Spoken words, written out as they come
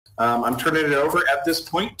I'm turning it over at this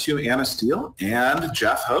point to Anna Steele and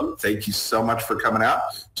Jeff Hogue. Thank you so much for coming out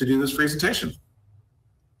to do this presentation.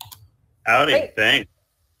 Howdy, Great. thanks.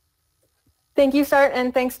 Thank you, Sart,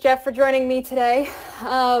 and thanks, Jeff, for joining me today.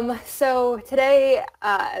 So today,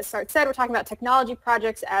 as Sart said, we're talking about technology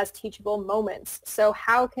projects as teachable moments. So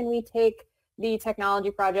how can we take the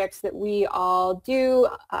technology projects that we all do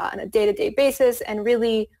on a day-to-day basis and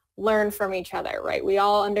really learn from each other, right? We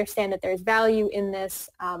all understand that there's value in this,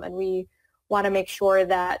 and we want to make sure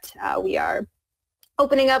that we are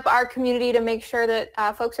opening up our community to make sure that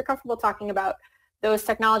folks are comfortable talking about those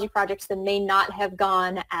technology projects that may not have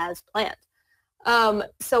gone as planned.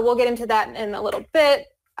 So we'll get into that in a little bit.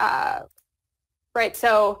 Right,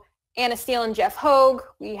 so Anna Steele and Jeff Hogue,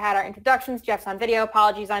 we had our introductions. Jeff's on video.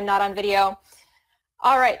 Apologies, I'm not on video.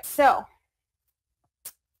 All right, so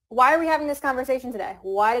why are we having this conversation today?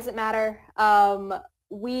 Why does it matter?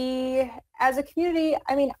 We, as a community,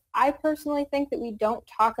 I mean, I personally think that we don't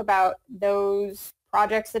talk about those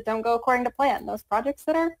projects that don't go according to plan, those projects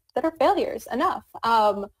that are failures enough.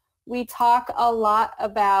 We talk a lot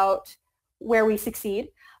about where we succeed.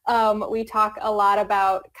 We talk a lot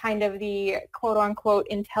about kind of the quote-unquote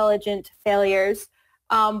intelligent failures,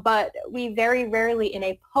 but we very rarely in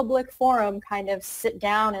a public forum kind of sit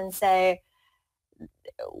down and say,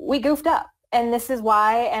 we goofed up, and this is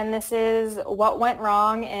why, and this is what went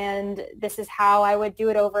wrong, and this is how I would do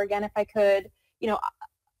it over again if I could. You know,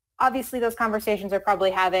 obviously those conversations are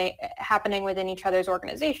probably happening within each other's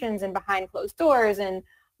organizations and behind closed doors and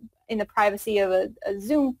in the privacy of a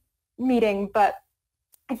Zoom meeting, but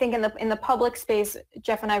I think in the public space,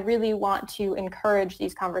 Jeff and I really want to encourage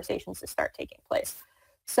these conversations to start taking place.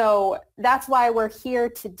 So that's why we're here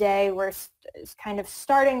today. We're kind of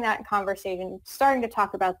starting that conversation, starting to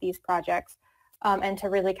talk about these projects, and to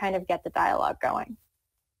really kind of get the dialogue going.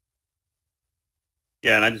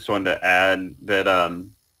 Yeah, and I just wanted to add that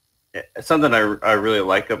something I really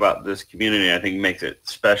like about this community, I think makes it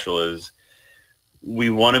special, is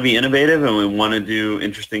we want to be innovative and we want to do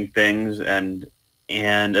interesting things, and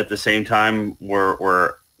at the same time we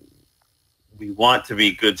want to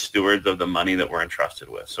be good stewards of the money that we're entrusted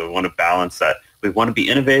with. So we want to balance that. We want to be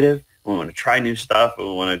innovative, we want to try new stuff, we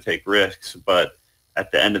want to take risks, but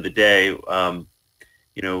at the end of the day,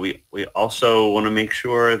 you know, we also want to make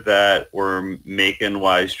sure that we're making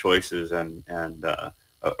wise choices, and a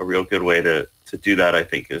real good way to do that, I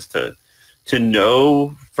think, is to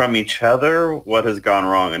know from each other what has gone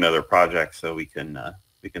wrong in other projects, so we can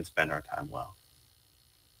spend our time well.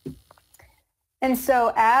 And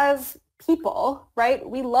so as people, right,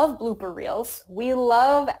 we love blooper reels. We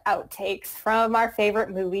love outtakes from our favorite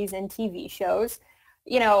movies and TV shows.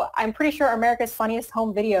 You know, I'm pretty sure America's Funniest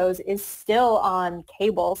Home Videos is still on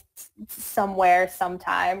cable somewhere,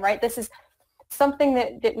 sometime, right? This is something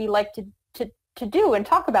that we like to do and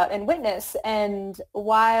talk about and witness. And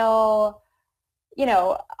while, you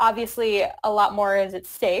know, obviously a lot more is at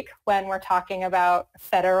stake when we're talking about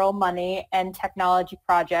federal money and technology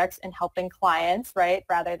projects and helping clients, right,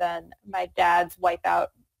 rather than my dad's wipeout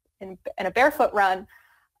in a barefoot run,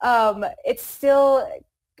 it's still,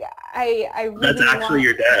 I really That's actually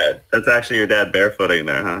your dad. That's actually your dad barefooting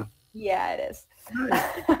there, huh? Yeah, it is.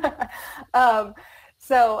 Nice.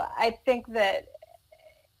 So I think that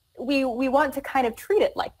we want to kind of treat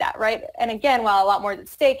it like that, right? And again, while a lot more is at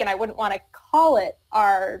stake, and I wouldn't want to call it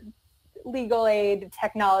our legal aid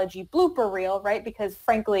technology blooper reel, right? Because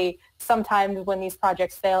frankly, sometimes when these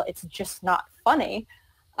projects fail, it's just not funny.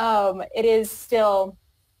 It is still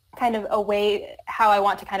kind of a way how I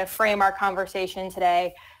want to kind of frame our conversation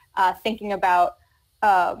today, thinking about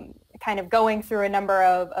kind of going through a number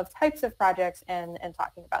of types of projects and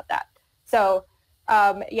talking about that. So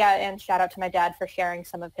yeah, and shout out to my dad for sharing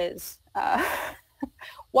some of his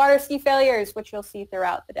water ski failures, which you'll see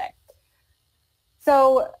throughout the day.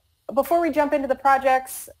 So before we jump into the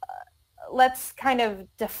projects, let's kind of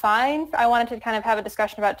define. I wanted to kind of have a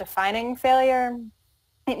discussion about defining failure.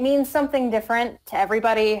 It means something different to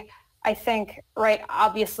everybody. I think, right,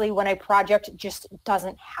 obviously when a project just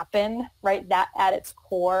doesn't happen, right, that at its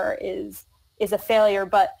core is a failure,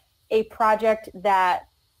 but a project that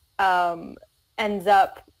ends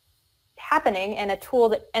up happening and a tool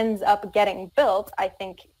that ends up getting built, I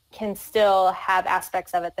think can still have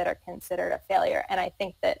aspects of it that are considered a failure. And I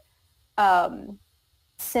think that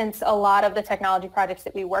since a lot of the technology projects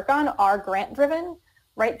that we work on are grant driven,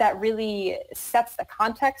 right, that really sets the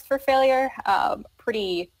context for failure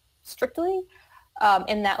pretty strictly,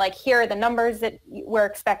 in that, like, here are the numbers that we're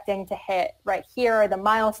expecting to hit, right, here are the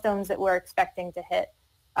milestones that we're expecting to hit,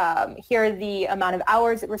 here are the amount of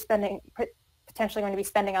hours that we're potentially going to be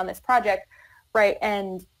spending on this project, right,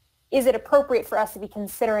 and is it appropriate for us to be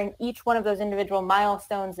considering each one of those individual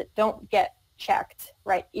milestones that don't get checked,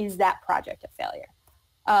 right? Is that project a failure?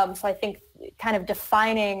 So I think kind of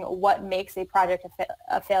defining what makes a project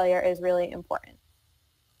a failure is really important.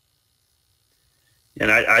 And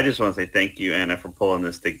I just want to say thank you, Anna, for pulling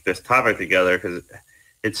this topic together, because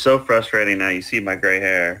it's so frustrating now. You see my gray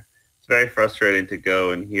hair. It's very frustrating to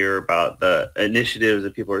go and hear about the initiatives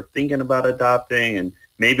that people are thinking about adopting. And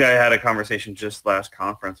maybe I had a conversation just last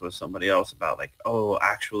conference with somebody else about like, oh,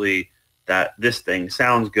 actually, that this thing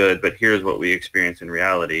sounds good, but here's what we experience in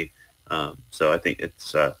reality. So I think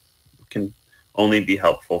it's can only be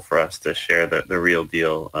helpful for us to share the real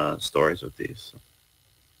deal stories with these. So,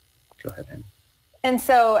 go ahead, Anna. And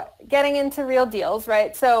so getting into real deals,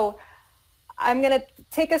 right? So I'm going to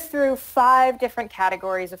take us through 5 different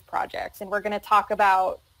categories of projects, and we're going to talk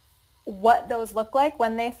about what those look like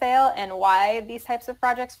when they fail and why these types of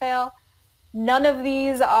projects fail. None of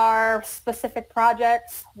these are specific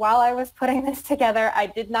projects. While I was putting this together, I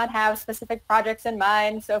did not have specific projects in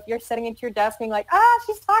mind. So if you're sitting at your desk being like,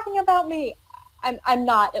 she's talking about me, I'm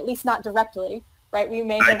not, at least not directly. Right, we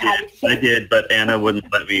may have had. I did, but Anna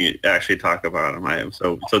wouldn't let me actually talk about them.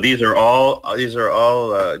 So these are all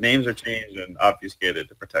names are changed and obfuscated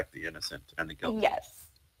to protect the innocent and the guilty.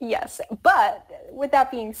 Yes. But with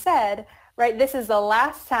that being said, right, this is the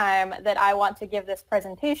last time that I want to give this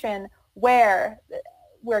presentation where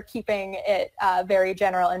we're keeping it very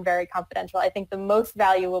general and very confidential. I think the most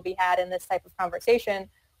value will be had in this type of conversation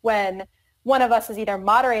when one of us is either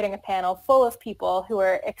moderating a panel full of people who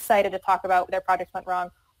are excited to talk about their projects went wrong,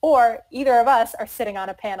 or either of us are sitting on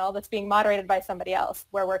a panel that's being moderated by somebody else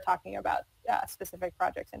where we're talking about specific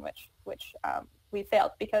projects in which we failed,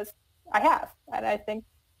 because I have. And I think,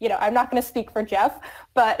 I'm not going to speak for Jeff,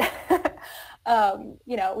 but,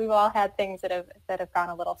 we've all had things that have gone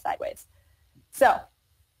a little sideways. So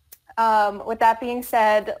with that being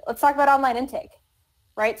said, let's talk about online intake,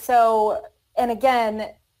 right? So, and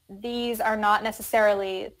again, these are not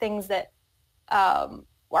necessarily things that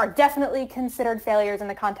are definitely considered failures in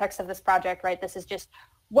the context of this project, right? This is just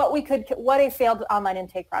what a failed online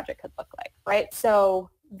intake project could look like, right? So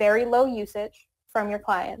very low usage from your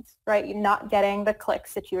clients, right? You're not getting the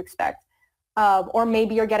clicks that you expect. Or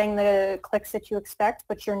maybe you're getting the clicks that you expect,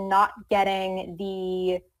 but you're not getting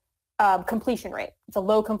the completion rate. It's a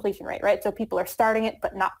low completion rate, right? So people are starting it,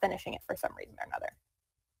 but not finishing it for some reason or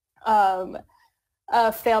another. A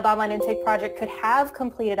failed online intake project could have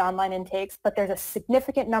completed online intakes, but there's a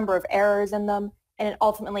significant number of errors in them, and it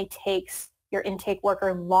ultimately takes your intake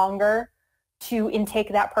worker longer to intake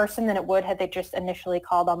that person than it would had they just initially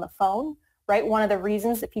called on the phone, right? One of the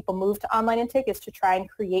reasons that people move to online intake is to try and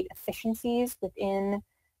create efficiencies within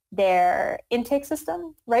their intake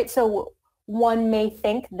system, right? So one may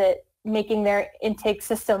think that making their intake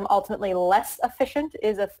system ultimately less efficient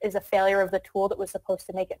is a failure of the tool that was supposed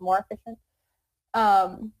to make it more efficient.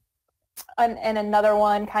 And another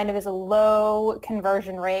one kind of is a low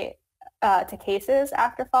conversion rate to cases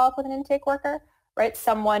after follow-up with an intake worker, right?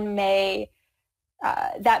 Someone may,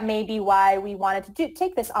 that may be why we wanted to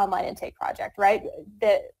take this online intake project, right?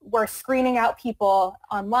 That we're screening out people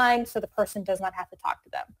online so the person does not have to talk to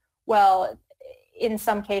them. Well, in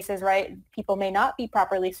some cases, right, people may not be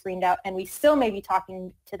properly screened out, and we still may be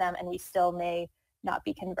talking to them, and we still may not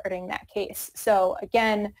be converting that case. So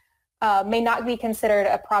again, may not be considered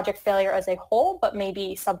a project failure as a whole, but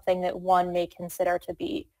maybe something that one may consider to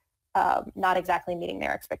be not exactly meeting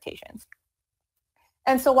their expectations.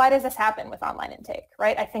 And so why does this happen with online intake,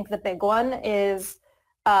 right? I think the big one is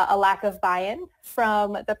a lack of buy-in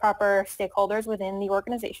from the proper stakeholders within the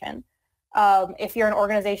organization. If you're an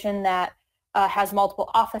organization that has multiple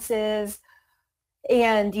offices,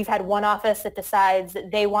 and you've had one office that decides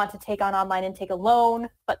that they want to take on online intake alone,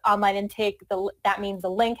 but online intake, that means the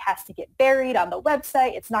link has to get buried on the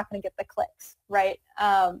website. It's not going to get the clicks, right?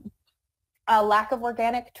 A lack of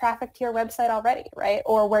organic traffic to your website already, right?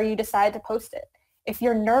 Or where you decide to post it. If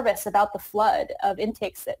you're nervous about the flood of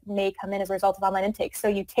intakes that may come in as a result of online intake, so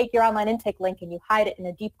you take your online intake link and you hide it in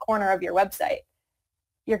a deep corner of your website,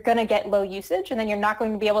 you're going to get low usage, and then you're not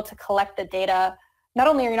going to be able to collect the data. Not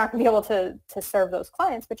only are you not going to be able to serve those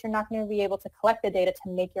clients, but you're not going to be able to collect the data to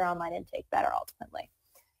make your online intake better ultimately.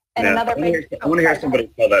 And yeah, another I want to hear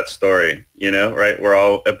somebody tell that story, right?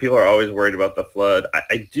 People are always worried about the flood.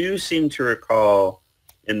 I do seem to recall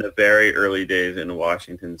in the very early days in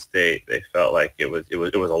Washington State, they felt like it was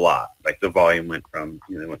a lot. Like the volume went from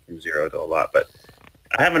 0 to a lot. But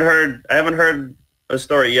I haven't heard a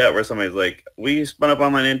story yet where somebody's like, we spun up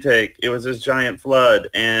online intake, it was this giant flood,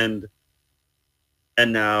 and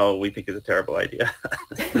now we think it's a terrible idea.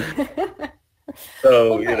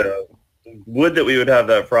 So, would that we would have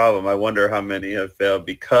that problem. I wonder how many have failed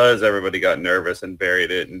because everybody got nervous and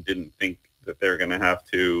buried it and didn't think that they were going to have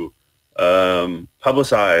to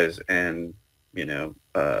publicize and,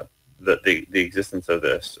 the existence of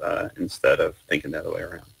this instead of thinking the other way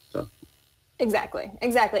around. So exactly,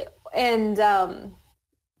 and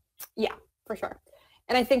yeah, for sure.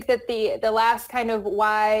 And I think that the last kind of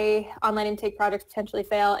why online intake projects potentially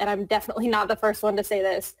fail, and I'm definitely not the first one to say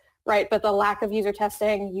this, right? But the lack of user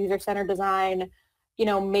testing, user-centered design,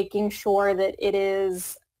 making sure that it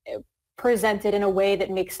is presented in a way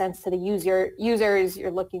that makes sense to the users.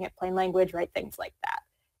 You're looking at plain language, right? Things like that.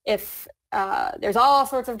 If there's all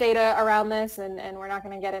sorts of data around this, and we're not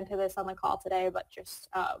going to get into this on the call today, but just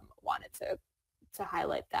wanted to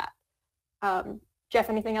highlight that. Jeff,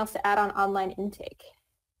 anything else to add on online intake?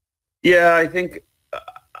 Yeah, I think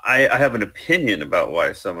I have an opinion about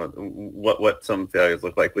why what some failures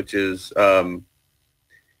look like, which is a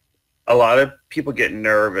lot of people get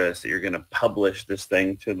nervous that you're going to publish this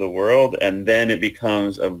thing to the world, and then it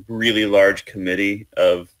becomes a really large committee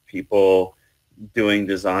of people doing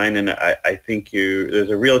design, and I think there's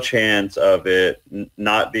a real chance of it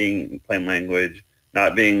not being plain language,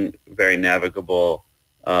 not being very navigable,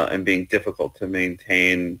 and being difficult to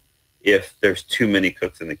maintain if there's too many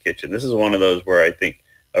cooks in the kitchen. This is one of those where I think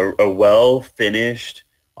a well-finished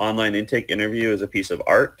online intake interview is a piece of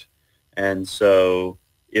art, and so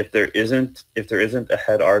if there isn't a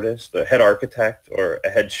head artist, a head architect, or a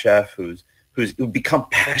head chef who become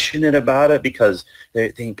passionate about it because they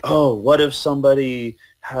think, oh, what if somebody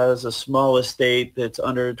has a small estate that's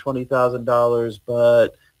under $20,000,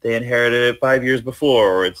 but they inherited it 5 years before,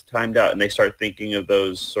 or it's timed out, and they start thinking of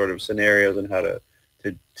those sort of scenarios and how to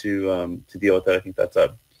deal with that. I think that's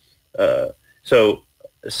so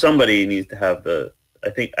somebody needs to have I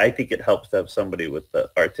think it helps to have somebody with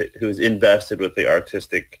who's invested with the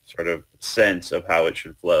artistic sort of sense of how it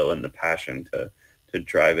should flow and the passion to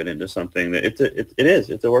drive it into something that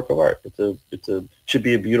it's a work of art. Should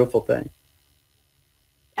be a beautiful thing.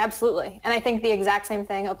 Absolutely. And I think the exact same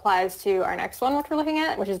thing applies to our next one, which we're looking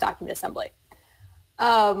at, which is document assembly.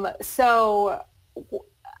 So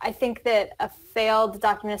I think that a failed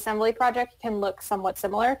document assembly project can look somewhat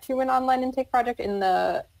similar to an online intake project in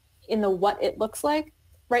the what it looks like,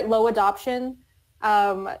 right? Low adoption.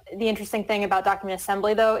 The interesting thing about document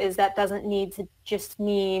assembly, though, is that doesn't need to just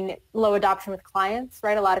mean low adoption with clients,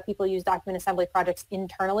 right? A lot of people use document assembly projects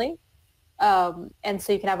internally. And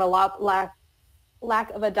so you can have a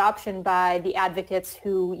lack of adoption by the advocates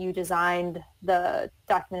who you designed the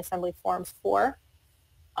document assembly forms for.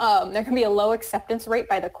 There can be a low acceptance rate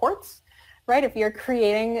by the courts, right? If you're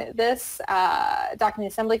creating this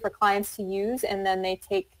document assembly for clients to use and then they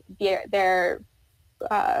take their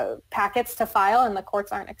packets to file and the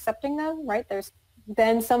courts aren't accepting them, right? There's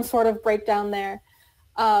been some sort of breakdown there.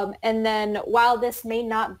 And then while this may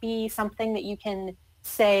not be something that you can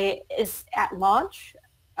say is at launch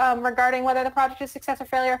regarding whether the project is success or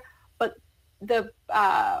failure, but the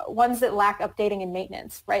ones that lack updating and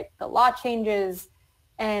maintenance, right? The law changes,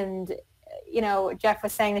 and Jeff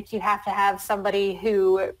was saying that you have to have somebody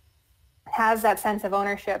who has that sense of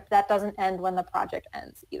ownership. That doesn't end when the project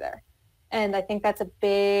ends either. And I think that's a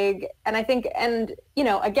big,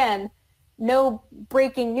 again, no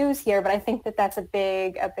breaking news here, but I think that that's a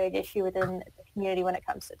big issue within the community when it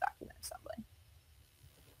comes to document assembly.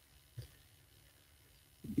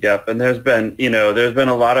 Yep, and there's been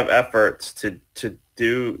a lot of efforts to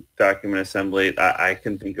do document assembly. I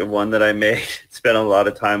can think of one that I made, spent a lot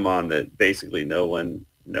of time on that basically no one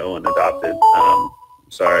adopted.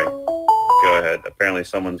 Sorry, go ahead. Apparently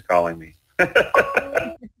someone's calling me.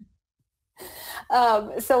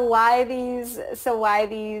 So why these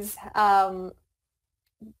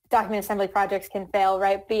document assembly projects can fail,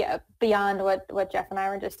 right? Beyond what Jeff and I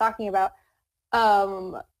were just talking about.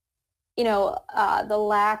 The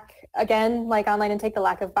lack, again, like online intake, the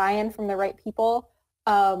lack of buy-in from the right people.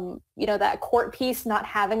 That court piece, not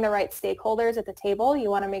having the right stakeholders at the table. You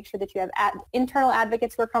want to make sure that you have internal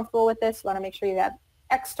advocates who are comfortable with this. You want to make sure you have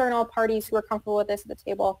external parties who are comfortable with this at the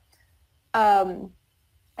table.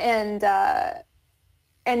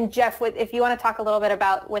 And Jeff, if you want to talk a little bit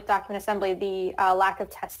about with document assembly, the lack of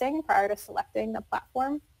testing prior to selecting the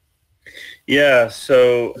platform. Yeah,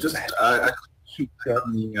 so just on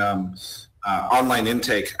the online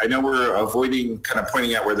intake, I know we're avoiding kind of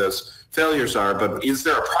pointing out where those failures are, but is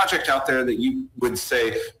there a project out there that you would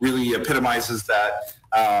say really epitomizes that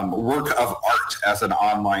work of art as an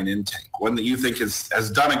online intake? One that you think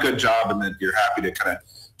has done a good job and that you're happy to kind of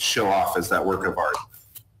show off as that work of art?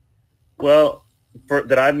 Well,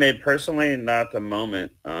 that I've made personally, not at the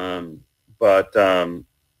moment, but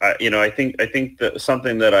I think that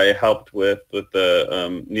something that I helped with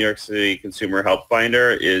the New York City Consumer Help Finder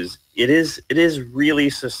is it is really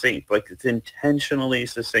succinct. Like, it's intentionally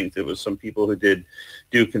succinct. It was some people who do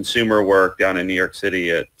consumer work down in New York City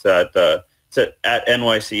it's at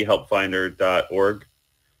nychelpfinder.org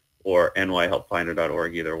or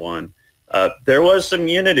nyhelpfinder.org, either one. There was some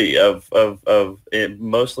unity of it,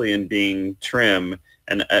 mostly in being trim.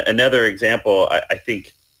 And another example, I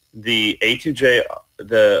think the A2J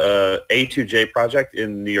project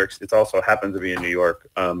in New York, it also happens to be in New York.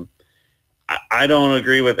 I don't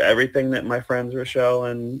agree with everything that my friends Rochelle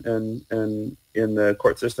and in the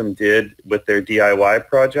court system did with their DIY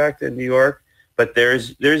project in New York, but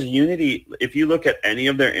there's unity. If you look at any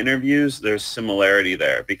of their interviews, there's similarity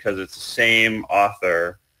there because it's the same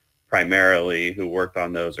author primarily who worked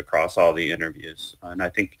on those across all the interviews. And I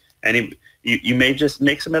think you may just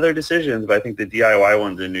make some other decisions, but I think the DIY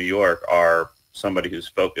ones in New York are somebody who's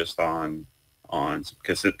focused on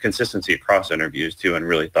consistency across interviews too, and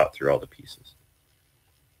really thought through all the pieces.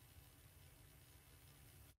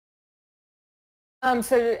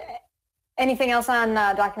 So anything else on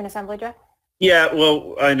document assembly, Jeff? Yeah,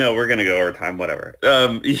 well, I know we're going to go over time, whatever.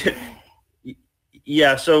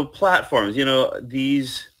 Yeah, so platforms,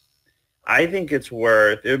 I think it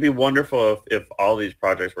would be wonderful if all these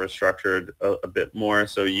projects were structured a bit more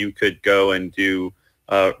so you could go and do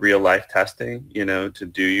real life testing, to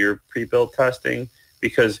do your pre-built testing,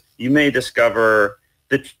 because you may discover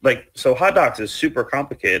that, so Hot Docs is super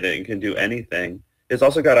complicated and can do anything. It's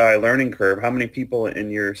also got a high learning curve. How many people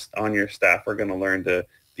on your staff are going to learn to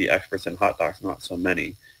be experts in Hot Docs? Not so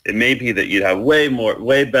many. It may be that you'd have way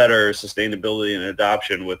better sustainability and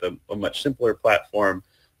adoption with a much simpler platform,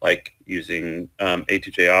 like using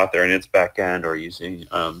A2J Author and its backend, or using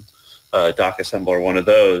DocAssembler or one of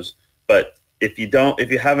those. But if you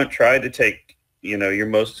haven't tried to take, your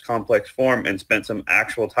most complex form and spent some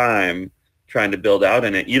actual time trying to build out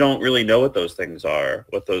in it, you don't really know what those things are,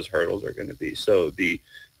 what those hurdles are going to be. So it'd be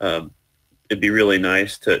really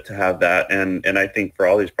nice to have that. And I think for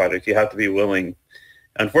all these projects, you have to be willing.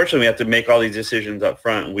 Unfortunately, we have to make all these decisions up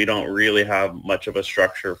front, and we don't really have much of a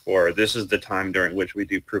structure for this is the time during which we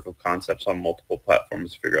do proof of concepts on multiple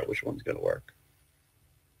platforms to figure out which one's going to work.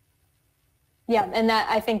 Yeah, and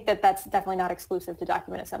I think that's definitely not exclusive to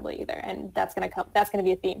document assembly either, and that's going to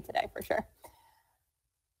be a theme today for sure.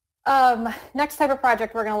 Next type of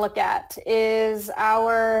project we're going to look at is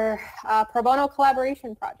our pro bono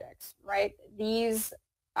collaboration projects, right? These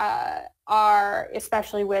are,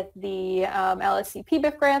 especially with the LSC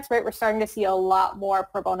PBIF grants, right? We're starting to see a lot more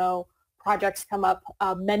pro bono projects come up,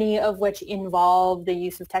 many of which involve the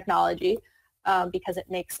use of technology because it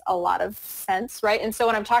makes a lot of sense, right? And so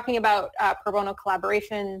when I'm talking about pro bono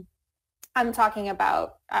collaboration, I'm talking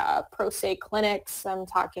about pro se clinics, I'm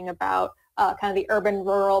talking about kind of the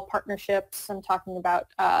urban-rural partnerships. I'm talking about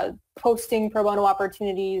posting pro bono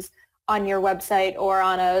opportunities on your website or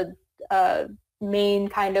on a main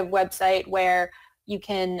kind of website where you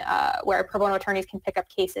can, where pro bono attorneys can pick up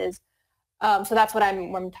cases. So that's what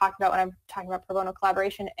I'm talking about when I'm talking about pro bono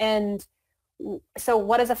collaboration. And so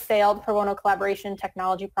what does a failed pro bono collaboration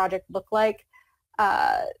technology project look like?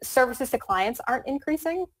 Services to clients aren't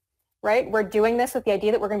increasing. Right? We're doing this with the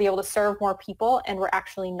idea that we're going to be able to serve more people, and we're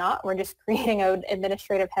actually not. We're just creating an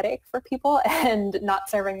administrative headache for people and not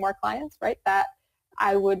serving more clients, right? That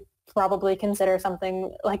I would probably consider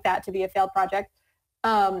something like that to be a failed project.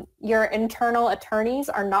 Your internal attorneys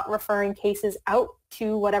are not referring cases out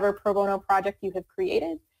to whatever pro bono project you have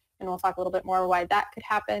created, and we'll talk a little bit more why that could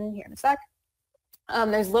happen here in a sec.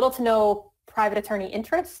 There's little to no private attorney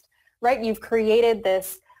interest, right? You've created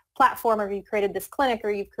this platform, or you've created this clinic,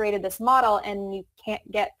 or you've created this model, and you can't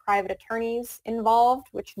get private attorneys involved,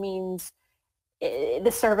 which means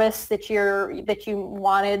the service that you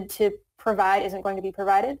wanted to provide isn't going to be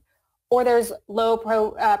provided, or there's low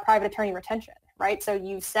private attorney retention, right? So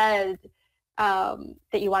you said that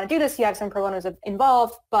you want to do this, you have some pro bonos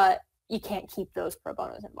involved, but you can't keep those pro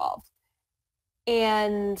bonos involved.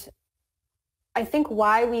 And I think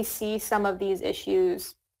why we see some of these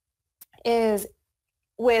issues is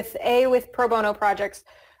with pro bono projects,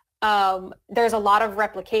 there's a lot of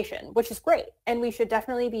replication, which is great, and we should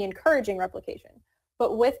definitely be encouraging replication.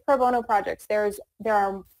 But with pro bono projects, there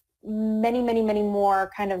are many, many, many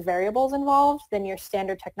more kind of variables involved than your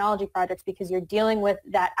standard technology projects, because you're dealing with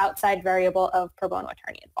that outside variable of pro bono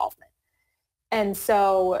attorney involvement. And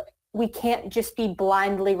so we can't just be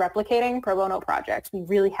blindly replicating pro bono projects. We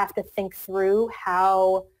really have to think through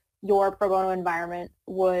how your pro bono environment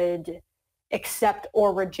would accept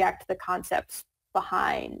or reject the concepts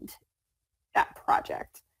behind that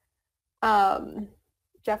project.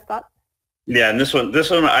 Jeff, thought? Yeah, and this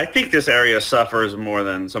one, I think this area suffers more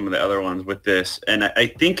than some of the other ones with this, and I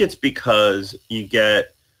think it's because you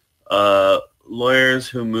get lawyers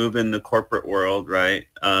who move in the corporate world, right?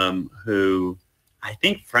 Who I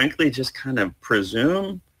think, frankly, just kind of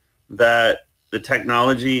presume that the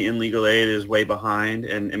technology in legal aid is way behind,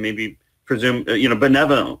 and maybe presume,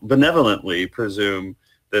 benevolently presume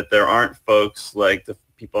that there aren't folks like the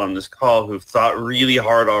people on this call who've thought really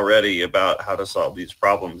hard already about how to solve these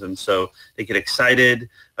problems. And so they get excited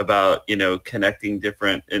about, connecting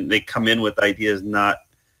different, and they come in with ideas not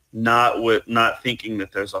thinking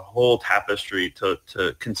that there's a whole tapestry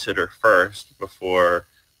to consider first before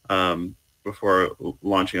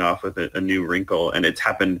launching off with a new wrinkle. And it's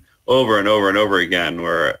happened over and over and over again,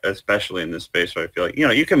 where, especially in this space, where I feel like,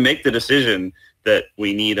 you can make the decision that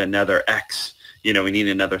we need another X, we need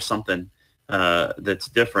another something that's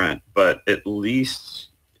different, but at least,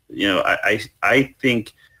 I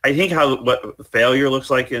think what failure looks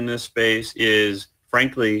like in this space is,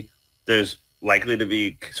 frankly, there's likely to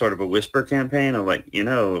be sort of a whisper campaign of like,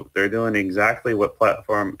 they're doing exactly what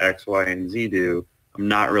platform X, Y, and Z do. I'm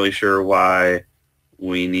not really sure why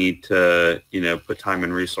we need to, put time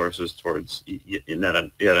and resources towards yet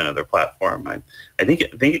another platform. I think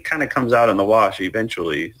it kind of comes out in the wash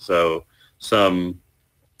eventually. So as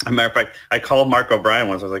a matter of fact, I called Mark O'Brien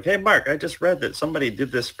once. I was like, hey, Mark, I just read that somebody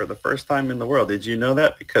did this for the first time in the world. Did you know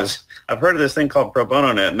that? Because I've heard of this thing called pro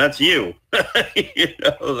bono net, and that's you.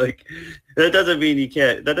 That doesn't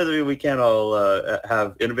mean we can't all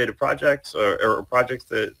have innovative projects or projects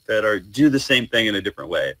that do the same thing in a different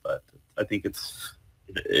way. But I think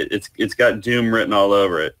it's got doom written all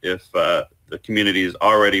over it if the community has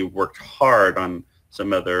already worked hard on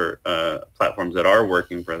some other platforms that are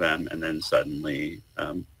working for them, and then suddenly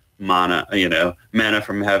manna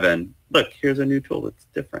from heaven. Look, here's a new tool that's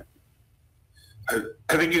different.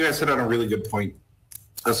 I think you guys hit on a really good point,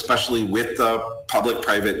 especially with the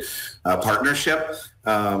public-private partnership.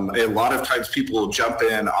 A lot of times people will jump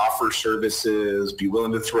in, offer services, be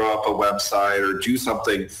willing to throw up a website or do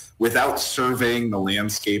something without surveying the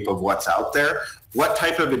landscape of what's out there. What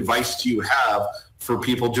type of advice do you have for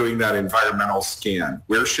people doing that environmental scan?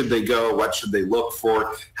 Where should they go? What should they look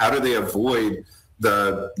for? How do they avoid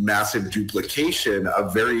the massive duplication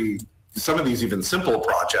of some of these even simple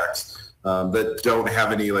projects that don't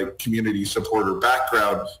have any like community support or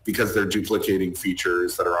background because they're duplicating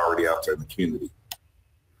features that are already out there in the community?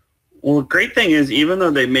 Well, the great thing is, even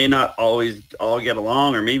though they may not always all get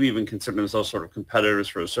along or maybe even consider themselves sort of competitors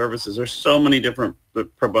for services, there's so many different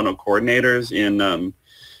pro bono coordinators in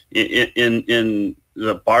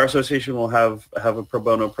the Bar Association will have a pro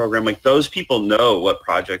bono program. Like, those people know what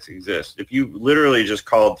projects exist. If you literally just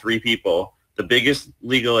called 3 people, the biggest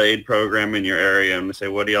legal aid program in your area, and say,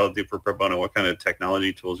 what do y'all do for pro bono? What kind of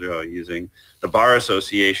technology tools are y'all using? The Bar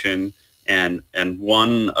Association and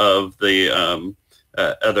one of the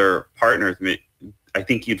other partners, I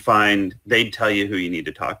think you'd find they'd tell you who you need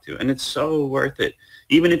to talk to. And it's so worth it.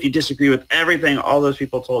 Even if you disagree with everything all those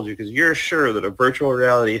people told you, because you're sure that a virtual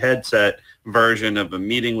reality headset version of a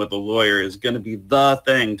meeting with a lawyer is going to be the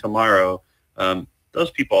thing tomorrow,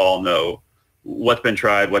 those people all know what's been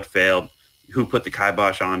tried, what failed, who put the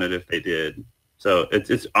kibosh on it if they did. So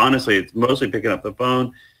it's honestly, it's mostly picking up the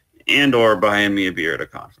phone and or buying me a beer at a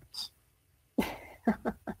conference.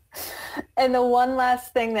 And the one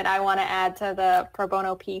last thing that I want to add to the pro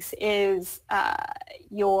bono piece is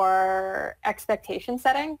your expectation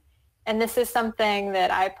setting. And this is something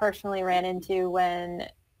that I personally ran into when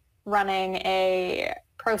running a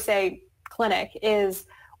pro se clinic, is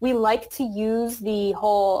we like to use the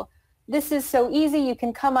whole, this is so easy, you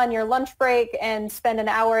can come on your lunch break and spend an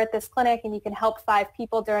hour at this clinic and you can help 5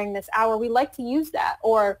 people during this hour. We like to use that.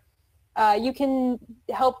 Or you can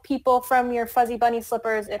help people from your fuzzy bunny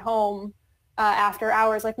slippers at home after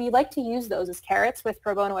hours. Like, we like to use those as carrots with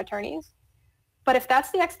pro bono attorneys. But if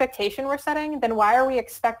that's the expectation we're setting, then why are we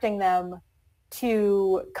expecting them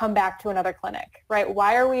to come back to another clinic, right?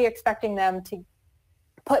 Why are we expecting them to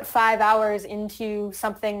put 5 hours into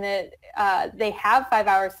something that they have 5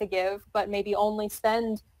 hours to give, but maybe only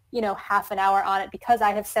spend, half an hour on it, because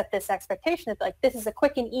I have set this expectation that, like, this is a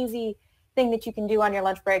quick and easy thing that you can do on your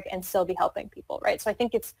lunch break and still be helping people, right? So I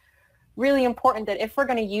think it's really important that if we're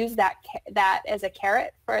going to use that as a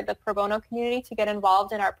carrot for the pro bono community to get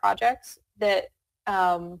involved in our projects, that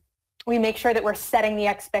we make sure that we're setting the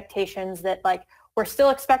expectations that, like, we're still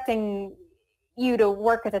expecting you to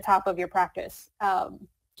work at the top of your practice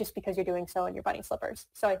just because you're doing so in your bunny slippers.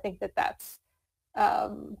 So I think that that's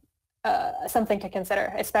something to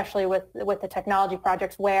consider, especially with the technology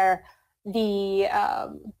projects where the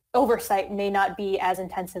oversight may not be as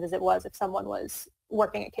intensive as it was if someone was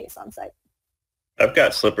working a case on site. I've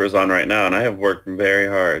got slippers on right now, and I have worked very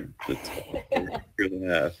hard. Really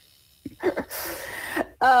have.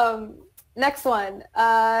 Next one,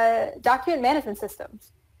 document management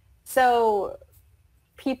systems. So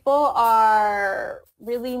people are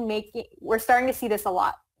really we're starting to see this a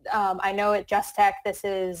lot. I know at Just Tech, this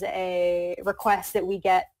is a request that we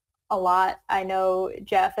get a lot. I know,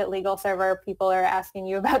 Jeff, at Legal Server, people are asking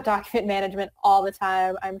you about document management all the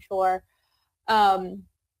time, I'm sure.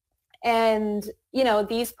 And, you know,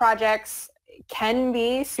 these projects can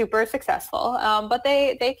be super successful, but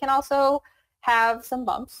they can also have some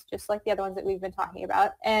bumps, just like the other ones that we've been talking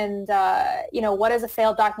about. And, you know, what does a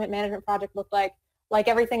failed document management project look like? Like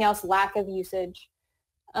everything else, lack of usage,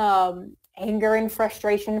 anger and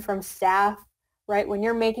frustration from staff, right? When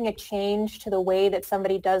you're making a change to the way that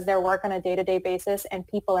somebody does their work on a day-to-day basis and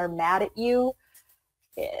people are mad at you,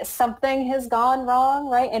 something has gone wrong,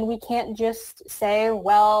 right? And we can't just say,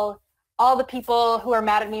 well, all the people who are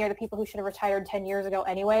mad at me are the people who should have retired 10 years ago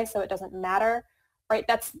anyway, so it doesn't matter, right?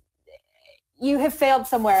 You have failed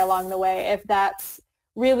somewhere along the way if that's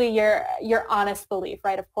really your honest belief,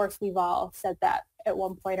 right? Of course, we've all said that at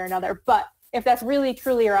one point or another, but if that's really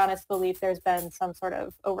truly your honest belief, there's been some sort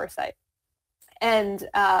of oversight. And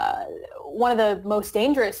one of the most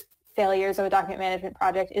dangerous failures of a document management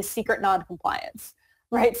project is secret non-compliance,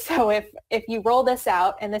 right? So if you roll this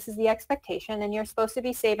out and this is the expectation and you're supposed to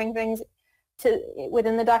be saving things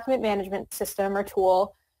within the document management system or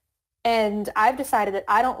tool, and I've decided that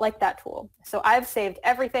I don't like that tool. So I've saved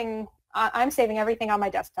everything. I'm saving everything on my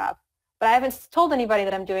desktop, but I haven't told anybody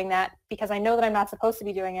that I'm doing that because I know that I'm not supposed to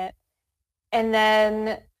be doing it. And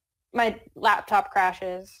then my laptop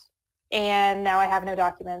crashes and now I have no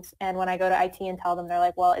documents. And when I go to IT and tell them, they're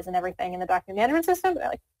like, well, isn't everything in the document management system? They're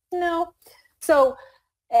like, no. So,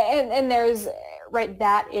 and there's, right,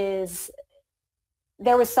 there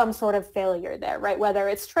was some sort of failure there, right? Whether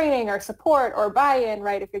it's training or support or buy-in,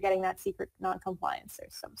 right? If you're getting that secret non-compliance,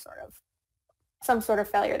 there's some sort of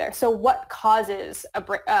failure there. So what causes a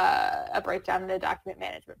breakdown in the document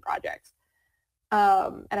management project?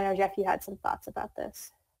 And I know, Jeff, you had some thoughts about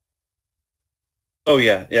this. Oh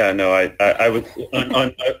yeah, no, I would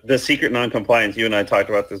on the secret non-compliance. You and I talked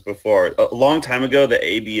about this before. A long time ago, the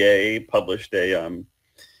ABA published a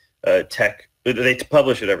tech. They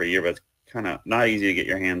publish it every year, but it's kind of not easy to get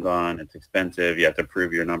your hands on. It's expensive. You have to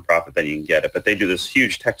prove you're a nonprofit, then you can get it. But they do this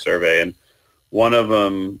huge tech survey, and one of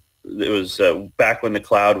them, it was back when the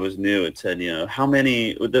cloud was new. It said, you know, how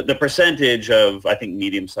many, the percentage of, I think,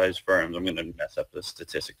 medium-sized firms, I'm going to mess up the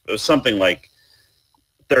statistics, but it was something like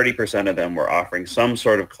 30% of them were offering some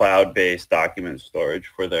sort of cloud-based document storage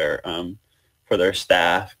for their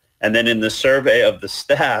staff. And then in the survey of the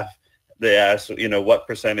staff, they asked, you know, what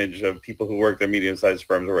percentage of people who worked at medium-sized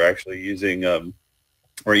firms were actually using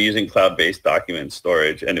cloud-based document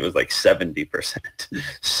storage, and it was like 70%.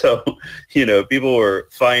 So, you know, people were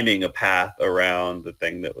finding a path around the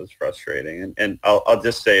thing that was frustrating. And I'll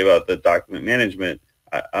just say about the document management,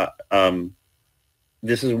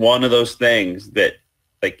 this is one of those things that,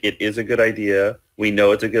 like, it is a good idea. We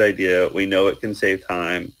know it's a good idea. We know it can save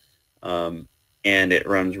time, and it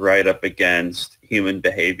runs right up against human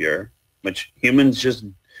behavior, which humans just,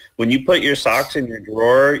 when you put your socks in your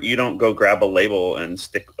drawer, you don't go grab a label and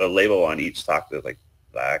stick a label on each sock that's like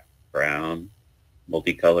black, brown,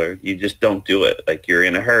 multicolored. You just don't do it. Like, you're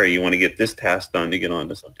in a hurry. You want to get this task done to get on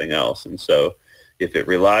to something else. And so if it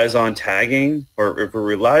relies on tagging, or if it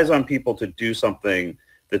relies on people to do something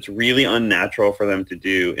that's really unnatural for them to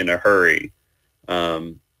do in a hurry,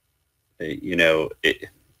 you know,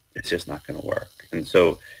 it's just not going to work. And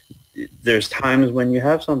so there's times when you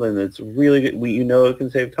have something that's really good, you know, it can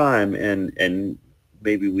save time, and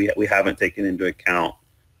maybe we haven't taken into account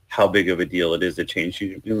how big of a deal it is to change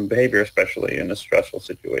human behavior, especially in a stressful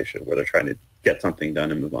situation where they're trying to get something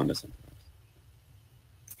done and move on to something else.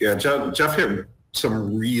 Yeah, Jeff hit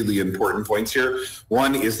some really important points here.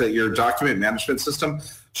 One is that your document management system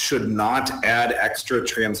should not add extra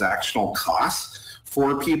transactional costs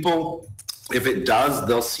for people. If it does,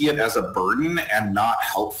 they'll see it as a burden and not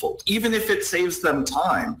helpful, even if it saves them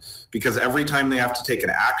time, because every time they have to take an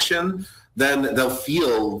action, then they'll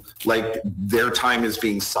feel like their time is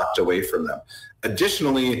being sucked away from them.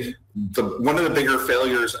 Additionally, one of the bigger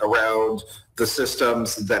failures around the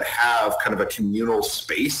systems that have kind of a communal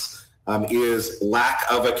space is lack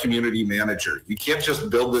of a community manager. You can't just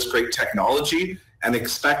build this great technology and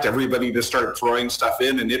expect everybody to start throwing stuff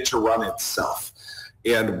in and it to run itself.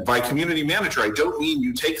 And by community manager, I don't mean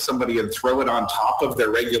you take somebody and throw it on top of their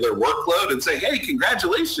regular workload and say, hey,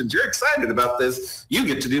 congratulations, you're excited about this. You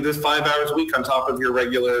get to do this 5 hours a week on top of your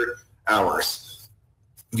regular hours.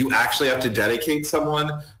 You actually have to dedicate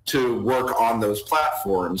someone to work on those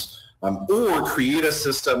platforms, or create a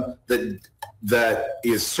system that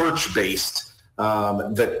is search-based,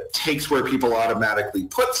 that takes where people automatically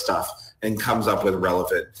put stuff and comes up with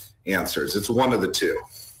relevant answers. It's one of the two.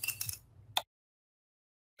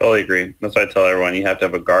 Totally agree. That's why I tell everyone you have to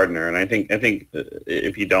have a gardener, and I think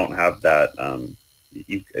if you don't have that,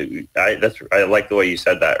 I like the way you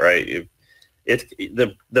said that. Right? It's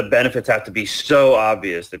the benefits have to be so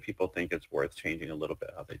obvious that people think it's worth changing a little bit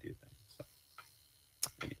how they do things. So.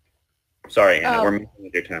 Sorry, Anna, we're moving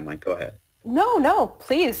with your timeline. Go ahead. No,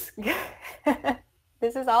 please.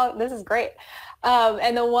 This is great.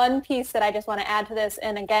 And the one piece that I just want to add to this,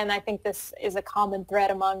 and again, I think this is a common thread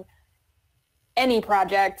among any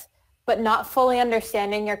project, but not fully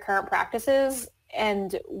understanding your current practices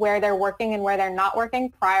and where they're working and where they're not working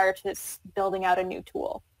prior to building out a new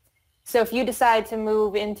tool. So if you decide to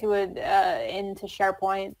move into into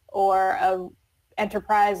SharePoint or a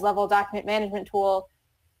enterprise level document management tool,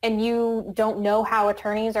 and you don't know how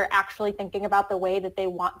attorneys are actually thinking about the way that they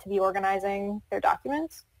want to be organizing their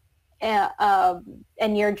documents,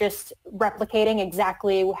 and you're just replicating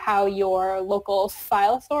exactly how your local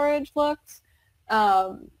file storage looks,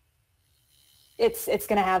 it's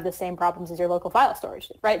going to have the same problems as your local file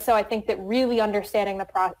storage, right? So I think that really understanding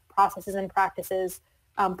the processes and practices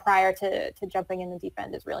prior to jumping in the deep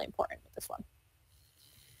end is really important with this one.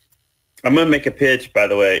 I'm going to make a pitch, by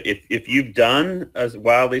the way. If you've done a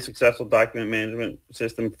wildly successful document management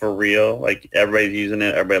system for real, like everybody's using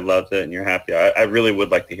it, everybody loves it, and you're happy, I really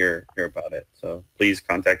would like to hear about it. So please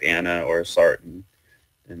contact Anna or Sart, and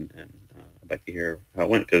I'd like to hear how it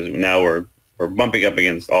went, because now we're bumping up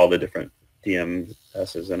against all the different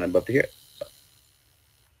DMSs, and I'd love to hear it.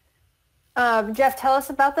 So. Jeff, tell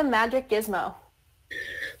us about the magic gizmo.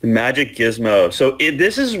 The magic gizmo. So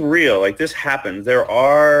this is real. Like, this happens. There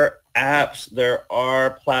are apps, there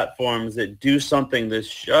are platforms that do something that's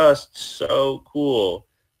just so cool,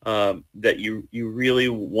 that you really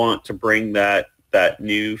want to bring that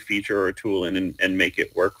new feature or tool in and make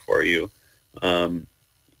it work for you.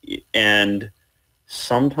 And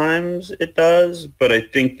sometimes it does, but I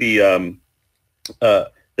think the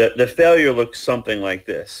failure looks something like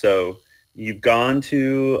this. So you've gone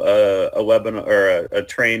to a webinar or a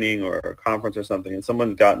training or a conference or something, and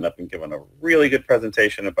someone's gotten up and given a really good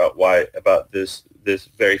presentation about this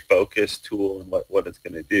very focused tool and what it's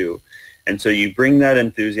going to do. And so you bring that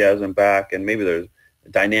enthusiasm back, and maybe there's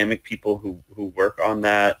dynamic people who work on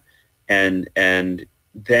that, and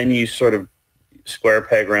then you sort of square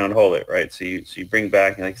peg round hole it, right? So you bring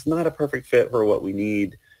back, and like, it's not a perfect fit for what we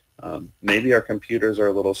need. Maybe our computers are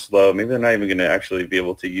a little slow. Maybe they're not even going to actually be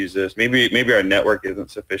able to use this. Maybe our network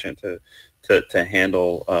isn't sufficient to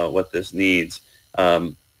handle what this needs.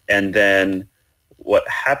 And then what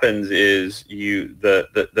happens is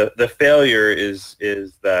the failure is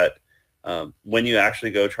that when you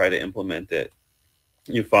actually go try to implement it,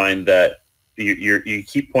 you find that you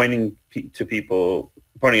keep pointing out to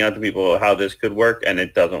people how this could work, and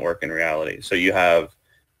it doesn't work in reality. So you have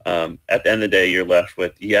at the end of the day, you're left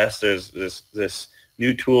with, yes, there's this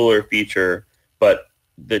new tool or feature, but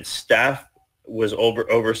the staff was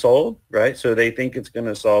oversold, right? So they think it's going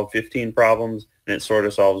to solve 15 problems, and it sort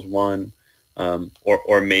of solves one,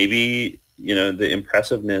 or maybe the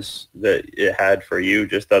impressiveness that it had for you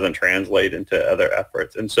just doesn't translate into other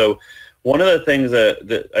efforts. And so one of the things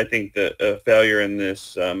that I think that a failure in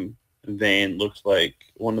this vein looks like,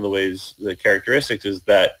 one of the characteristics is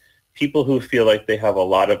that people who feel like they have a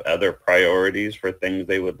lot of other priorities for things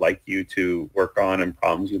they would like you to work on and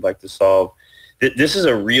problems you'd like to solve. This is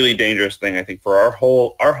a really dangerous thing, I think, for our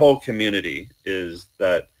whole community, is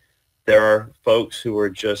that there are folks who are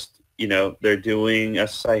just, they're doing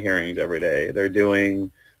SSI hearings every day. They're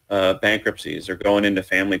doing bankruptcies. They're going into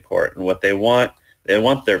family court. And what they want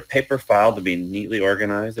their paper file to be neatly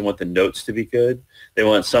organized. They want the notes to be good. They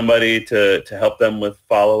want somebody to help them with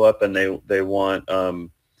follow-up, and they want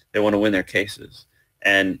to win their cases.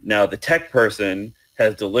 And now the tech person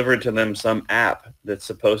has delivered to them some app that's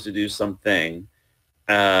supposed to do something,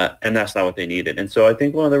 and that's not what they needed. And so I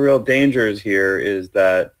think one of the real dangers here is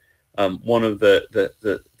that one of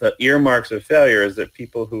the earmarks of failure is that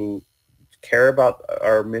people who care about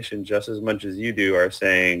our mission just as much as you do are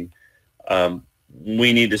saying,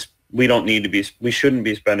 we shouldn't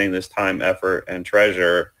be spending this time, effort, and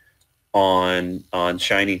treasure on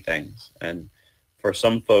shiny things. And for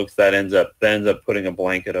some folks, that ends up putting a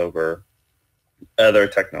blanket over other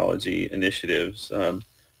technology initiatives,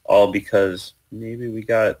 all because maybe we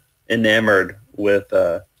got enamored with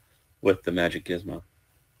the magic gizmo.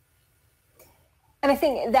 And I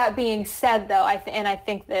think that being said, though, I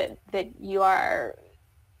think that you are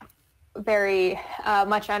very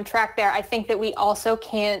much on track there. I think that we also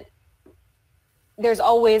can't. There's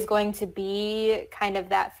always going to be kind of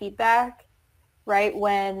that feedback, right?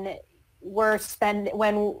 When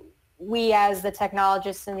we as the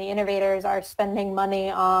technologists and the innovators are spending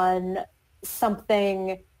money on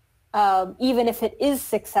something, even if it is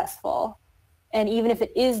successful, and even if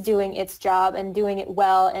it is doing its job and doing it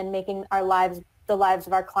well and making the lives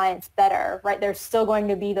of our clients better, right? There's still going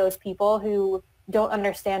to be those people who don't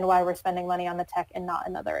understand why we're spending money on the tech and not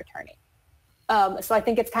another attorney. So I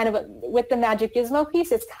think it's kind of with the magic gizmo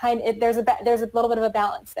piece, it's there's a little bit of a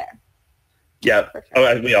balance there. Yeah,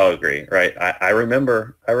 sure. We all agree, right? I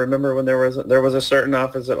remember when there was a certain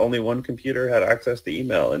office that only one computer had access to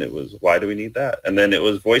email, and it was, why do we need that? And then it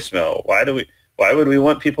was voicemail. Why would we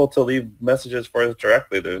want people to leave messages for us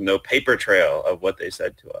directly? There's no paper trail of what they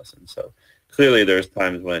said to us, and so clearly there's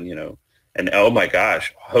times when, and oh my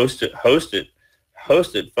gosh, hosted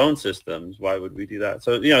phone systems. Why would we do that?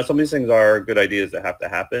 So some of these things are good ideas that have to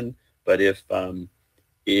happen, but if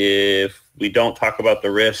we don't talk about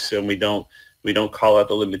the risks and we don't call out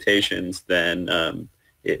the limitations, then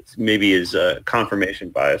it maybe is a confirmation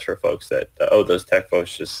bias for folks that, those tech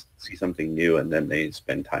folks just see something new and then they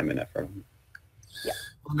spend time and effort on it. Yeah.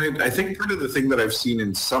 Well, I think part of the thing that I've seen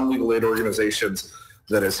in some legal aid organizations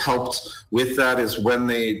that has helped with that is when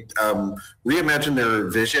they reimagine their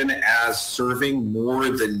vision as serving more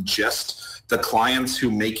than just the clients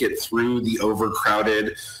who make it through the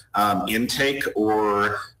overcrowded intake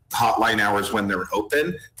or hotline hours when they're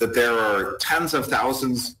open, that there are tens of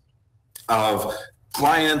thousands of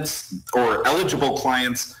clients or eligible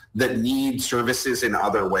clients that need services in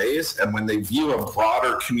other ways. And when they view a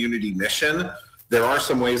broader community mission, there are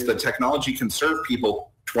some ways that technology can serve people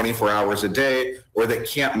 24 hours a day, or that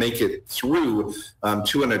can't make it through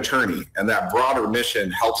to an attorney. And that broader mission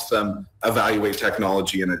helps them evaluate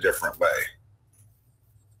technology in a different way.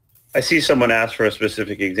 I see someone ask for a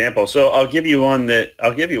specific example, so I'll give you one.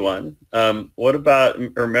 What about,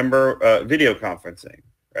 remember video conferencing,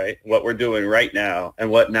 right? What we're doing right now, and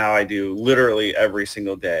what now I do literally every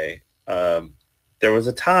single day. There was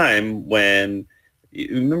a time when,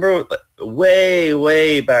 you remember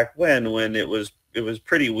way back when it was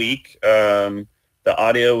pretty weak. The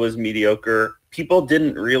audio was mediocre. People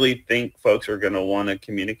didn't really think folks were going to want to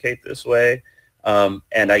communicate this way.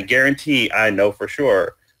 And I guarantee, I know for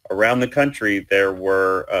sure, around the country, there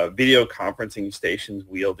were video conferencing stations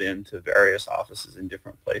wheeled into various offices in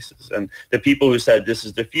different places. And the people who said this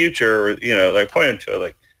is the future, they pointed to it,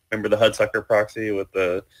 like, remember the Hudsucker proxy with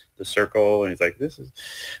the circle? And he's like, this is,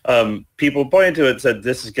 people pointed to it and said,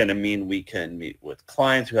 this is going to mean we can meet with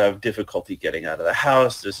clients who have difficulty getting out of the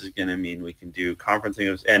house. This is going to mean we can do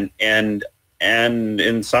conferencing. And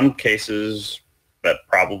in some cases, that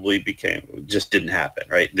probably just didn't happen,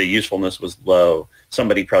 right? The usefulness was low.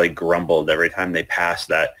 Somebody probably grumbled every time they passed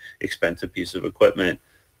that expensive piece of equipment.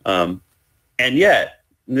 And yet,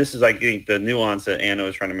 and this is, I think, the nuance that Anna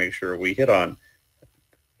was trying to make sure we hit on.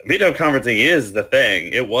 Video conferencing is the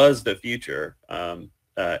thing. It was the future.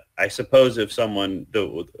 I suppose if someone,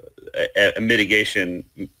 a mitigation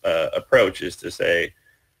approach is to say,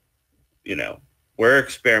 we're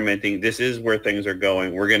experimenting. This is where things are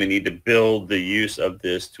going. We're going to need to build the use of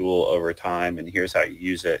this tool over time, and here's how you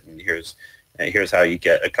use it, and here's how you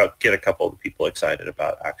get a couple of people excited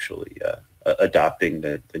about actually adopting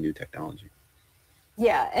the new technology.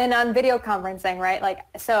 Yeah, and on video conferencing, right? Like,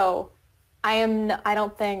 so I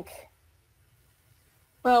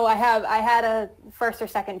had a first or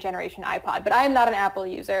second generation iPod, but I am not an Apple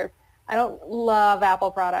user. I don't love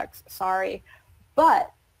Apple products, sorry.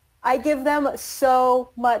 But I give them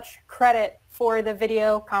so much credit for the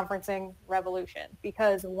video conferencing revolution,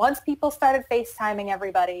 because once people started FaceTiming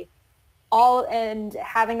everybody and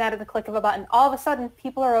having that at the click of a button, all of a sudden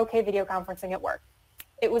people are okay video conferencing at work.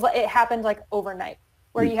 It happened like overnight,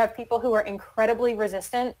 where you have people who are incredibly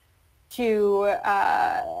resistant to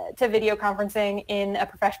video conferencing in a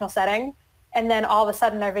professional setting, and then all of a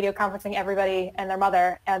sudden they're video conferencing everybody and their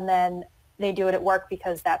mother, and then they do it at work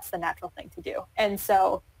because that's the natural thing to do. And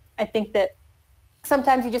so I think that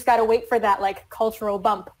sometimes you just got to wait for that like cultural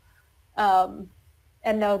bump, and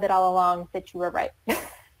know that all along that you were right.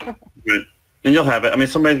 Good. And you'll have it. I mean,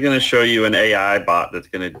 somebody's going to show you an AI bot that's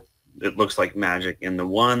it looks like magic in the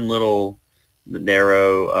one little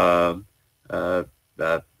narrow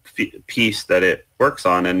piece that it works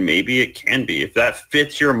on, and maybe it can be, if that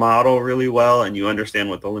fits your model really well and you understand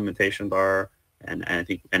what the limitations are, and I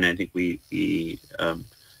think we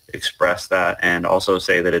express that, and also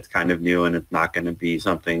say that it's kind of new and it's not going to be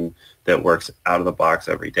something that works out of the box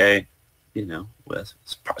every day. You know, with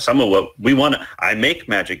some of what we want. I make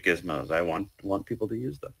magic gizmos. I want people to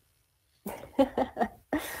use them.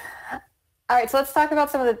 All right, so let's talk about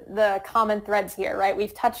some of the common threads here, right?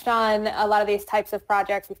 We've touched on a lot of these types of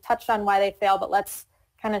projects. We've touched on why they fail, but let's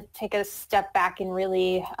kind of take a step back and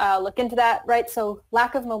really look into that, right? So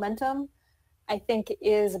lack of momentum, I think,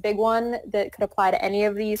 is a big one that could apply to any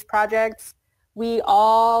of these projects. We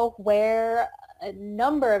all wear a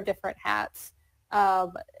number of different hats.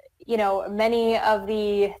 You know, many of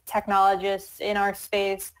the technologists in our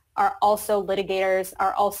space are also litigators,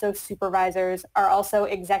 are also supervisors, are also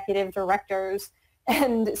executive directors.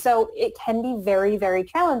 And so it can be very, very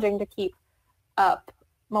challenging to keep up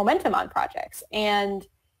momentum on projects. And,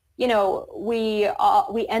 you know, we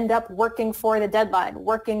end up working for the deadline,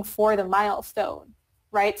 working for the milestone,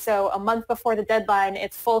 right? So a month before the deadline,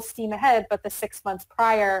 it's full steam ahead, but the 6 months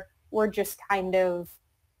prior, we're just kind of,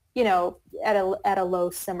 you know, at a low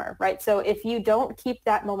simmer, right? So if you don't keep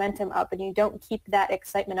that momentum up and you don't keep that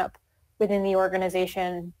excitement up within the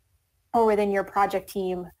organization or within your project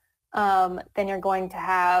team, then you're going to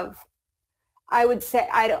have, I would say,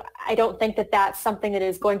 I don't think that that's something that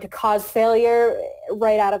is going to cause failure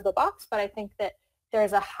right out of the box, but I think that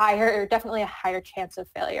there's definitely a higher chance of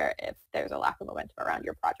failure if there's a lack of momentum around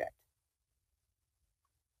your project.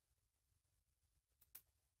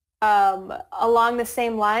 Along the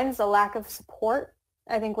same lines, a lack of support.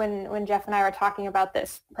 I think when Jeff and I were talking about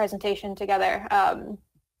this presentation together,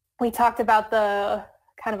 we talked about the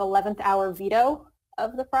kind of 11th hour veto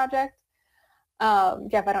of the project.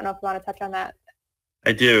 Jeff, I don't know if you want to touch on that.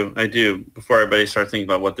 I do. Before everybody starts thinking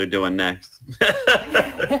about what they're doing next.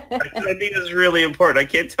 I think it's really important. I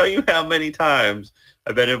can't tell you how many times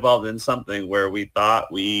I've been involved in something where we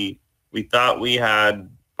thought we had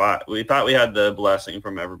the blessing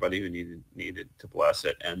from everybody who needed to bless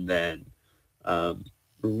it, and then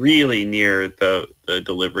really near the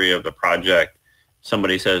delivery of the project,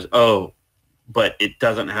 somebody says, "Oh, but it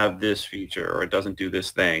doesn't have this feature, or it doesn't do this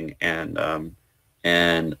thing," and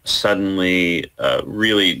suddenly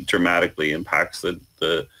really dramatically impacts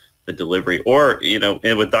the delivery. Or, you know,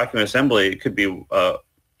 and with document assembly, it could be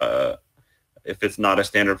if it's not a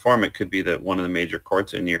standard form, it could be that one of the major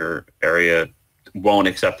courts in your area won't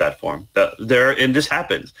accept that form. And this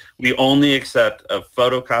happens. We only accept a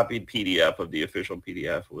photocopied PDF of the official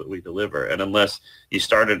PDF that we deliver. And unless you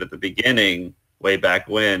started at the beginning, way back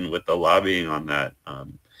when, with the lobbying on that.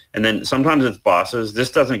 And then sometimes it's bosses.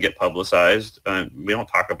 This doesn't get publicized. We don't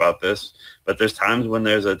talk about this, but there's times when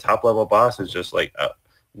there's a top level boss who's just like,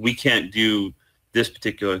 we can't do this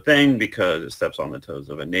particular thing because it steps on the toes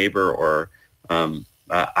of a neighbor, or there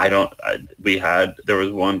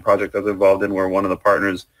was one project I was involved in where one of the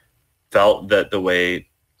partners felt that the way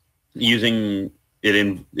using it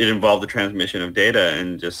involved the transmission of data,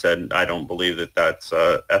 and just said, I don't believe that that's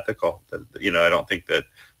ethical. You know, I don't think that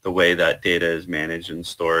the way that data is managed and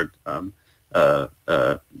stored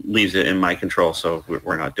leaves it in my control, so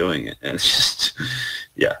we're not doing it. And it's just,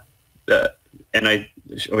 yeah. And are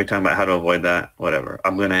we talking about how to avoid that? Whatever.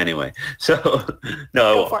 I'm going to anyway. So,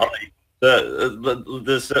 no.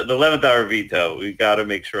 The 11th hour veto, we got to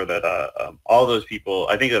make sure that all those people,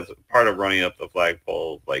 I think that's part of running up the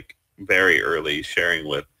flagpole, like very early, sharing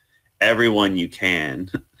with everyone you can.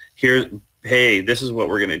 Hey, this is what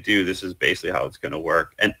we're going to do. This is basically how it's going to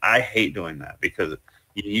work. And I hate doing that, because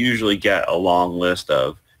you usually get a long list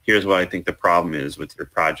of, here's what I think the problem is with your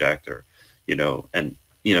project, or, you know, and,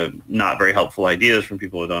 you know, not very helpful ideas from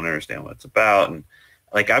people who don't understand what it's about. And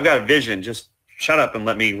like, I've got a vision, just shut up and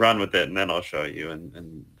let me run with it, and then I'll show you.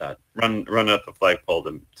 And that run up the flagpole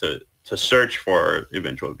to search for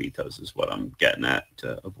eventual vetoes is what I'm getting at,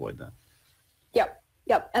 to avoid that.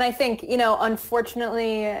 Yep. And I think, you know,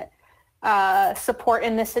 unfortunately, support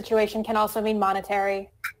in this situation can also mean monetary,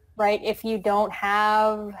 right? If you don't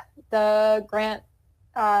have the grant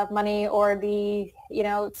money, or the, you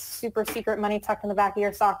know, super secret money tucked in the back of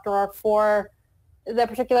your sock drawer for the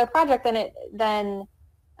particular project, then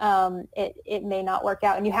it may not work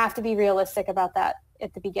out. And you have to be realistic about that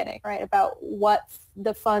at the beginning, right? About what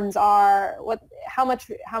the funds are, how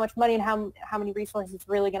much money and how many resources it's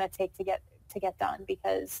really going to take to get done,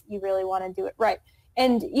 because you really want to do it right.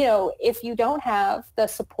 And, you know, if you don't have the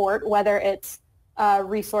support, whether it's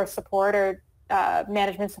resource support or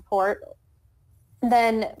management support,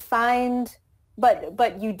 then find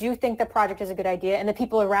but you do think the project is a good idea, and the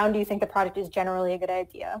people around you think the project is generally a good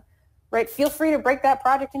idea, right? Feel free to break that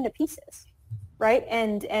project into pieces, right?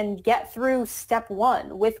 And get through step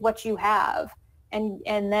one with what you have, and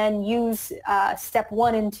then use step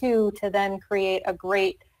 1 and 2 to then create a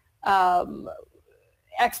great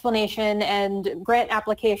explanation and grant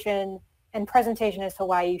application and presentation as to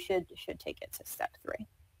why you should take it to step 3.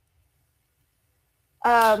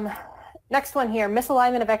 Next one here,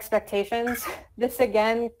 misalignment of expectations. This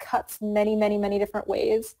again cuts many, many, many different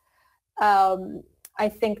ways. I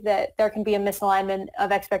think that there can be a misalignment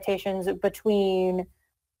of expectations between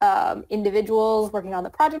individuals working on the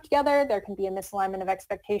project together. There can be a misalignment of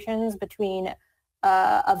expectations between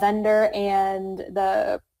a vendor and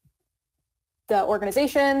the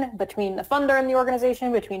organization, between the funder and the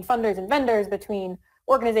organization, between funders and vendors, between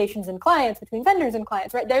organizations and clients, between vendors and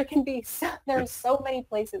clients, right? There are so many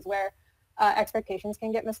places where expectations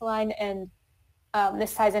can get misaligned, and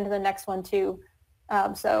this ties into the next one too.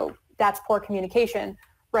 So that's poor communication,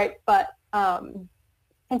 right? But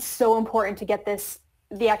it's so important to get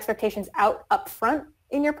the expectations out up front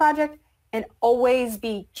in your project, and always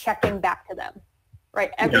be checking back to them,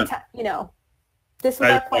 right? Every time, this is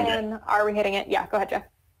our plan. Are we hitting it? Yeah, go ahead, Jeff.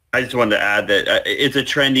 I just wanted to add that it's a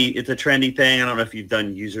trendy thing. I don't know if you've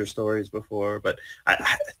done user stories before, but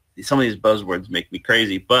some of these buzzwords make me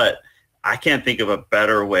crazy. But I can't think of a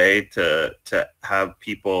better way to have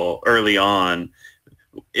people early on.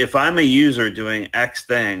 If I'm a user doing X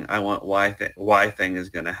thing, I want Y thing is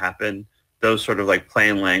going to happen. Those sort of like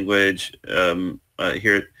plain language.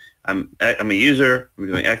 Here, I'm a user. I'm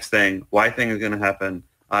doing X thing. Y thing is going to happen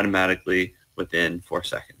automatically within 4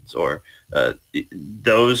 seconds. Or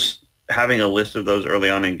those, having a list of those early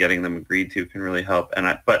on and getting them agreed to can really help.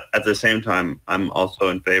 But at the same time, I'm also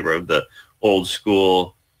in favor of the old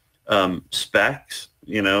school specs,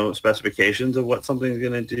 specifications of what something's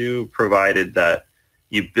going to do, provided that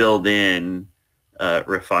you build in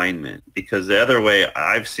refinement. Because the other way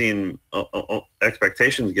I've seen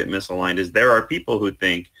expectations get misaligned is there are people who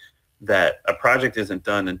think that a project isn't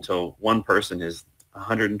done until one person is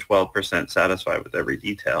 112% satisfied with every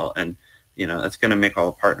detail, and that's going to make all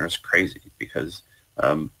the partners crazy, because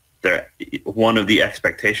one of the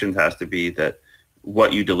expectations has to be that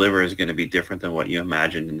what you deliver is going to be different than what you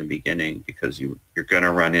imagined in the beginning, because you're going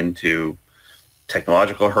to run into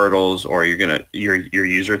technological hurdles, or your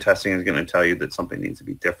user testing is going to tell you that something needs to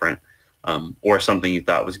be different, or something you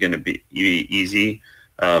thought was going to be easy.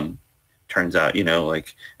 Turns out,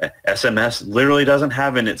 like SMS literally doesn't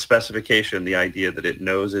have in its specification the idea that it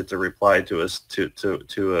knows it's a reply to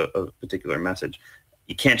a particular message.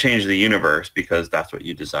 You can't change the universe because that's what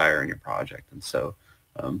you desire in your project. And so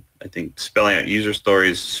I think spelling out user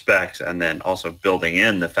stories, specs, and then also building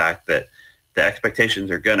in the fact that the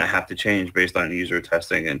expectations are going to have to change based on user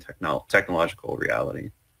testing and technological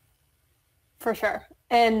reality. For sure.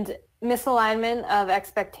 And misalignment of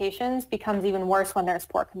expectations becomes even worse when there's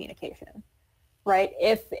poor communication, right?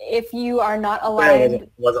 If you are not aligned... I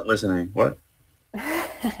wasn't listening. What?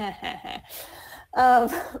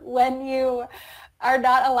 When you are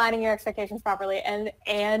not aligning your expectations properly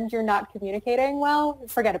and you're not communicating well,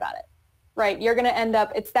 forget about it, right? You're going to end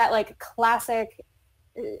up... It's that like classic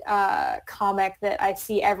comic that I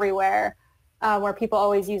see everywhere, where people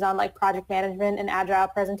always use on like project management and agile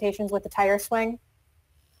presentations with the tire swing.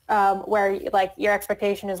 Where like your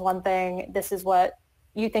expectation is one thing, this is what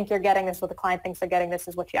you think you're getting, this is what the client thinks they're getting, this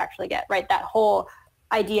is what you actually get, right? That whole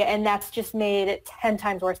idea, and that's just made it 10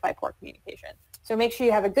 times worse by poor communication. So make sure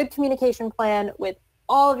you have a good communication plan with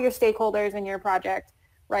all of your stakeholders in your project,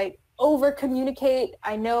 right? Over communicate.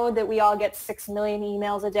 I know that we all get 6 million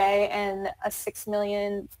emails a day, and a 6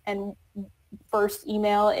 million and first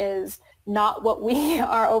email is not what we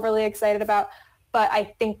are overly excited about. But I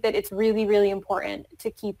think that it's really, really important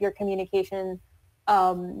to keep your communication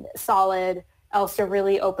solid, else you're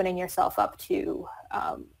really opening yourself up to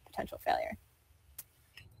potential failure.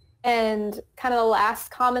 And kind of the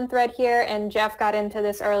last common thread here, and Jeff got into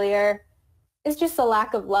this earlier, is just a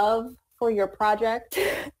lack of love for your project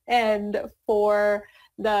and for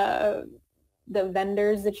the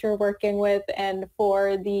vendors that you're working with, and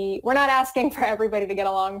for we're not asking for everybody to get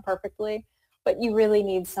along perfectly, but you really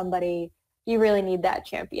need somebody. You really need that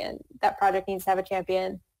champion. That project needs to have a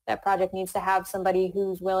champion. That project needs to have somebody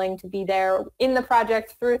who's willing to be there in the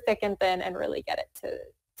project through thick and thin and really get it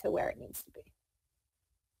to where it needs to be.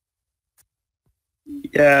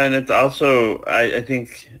 Yeah, and it's also, I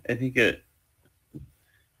think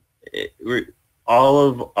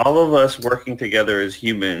all of us working together as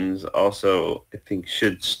humans also, I think,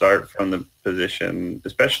 should start from the position,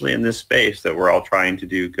 especially in this space, that we're all trying to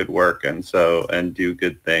do good work and do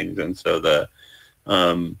good things. And so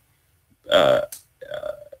um, uh,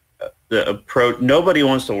 the approach, nobody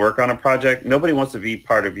wants to work on a project. Nobody wants to be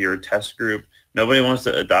part of your test group. Nobody wants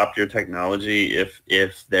to adopt your technology if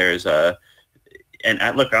there's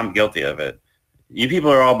look, I'm guilty of it. You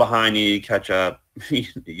people are all behind, you need to catch up.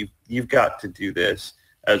 You've got to do this,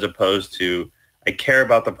 as opposed to, I care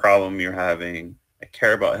about the problem you're having. I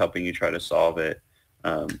care about helping you try to solve it.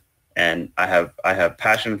 And I have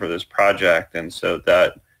passion for this project. And so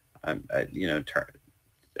that,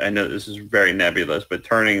 I know this is very nebulous, but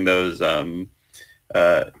turning those,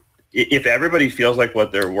 if everybody feels like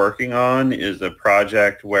what they're working on is a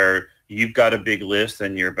project where you've got a big list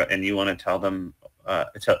and you want to tell them,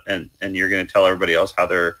 and you're going to tell everybody else how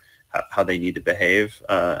they need to behave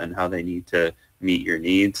and how they need to meet your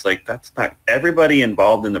needs. Like, that's not everybody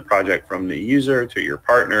involved in the project, from the user to your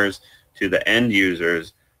partners to the end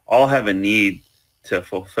users, all have a need to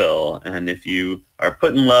fulfill. And if you are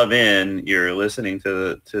putting love in, you're listening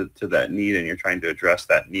to that need, and you're trying to address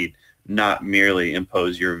that need, not merely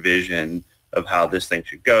impose your vision of how this thing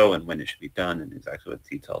should go and when it should be done and exactly what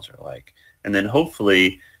details are like. And then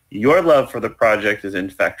hopefully your love for the project is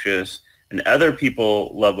infectious and other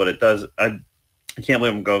people love what it does. I can't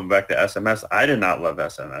believe I'm going back to SMS. I did not love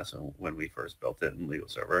SMS when we first built it in Legal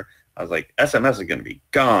Server. I was like, SMS is going to be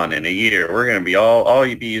gone in a year. We're going to be all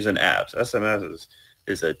you'd be using apps. SMS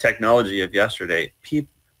is a technology of yesterday.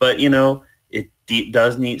 But it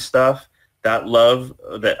does neat stuff. That love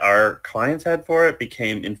that our clients had for it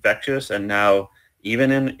became infectious, and now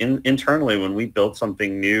even internally, when we build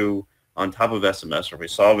something new on top of SMS, or we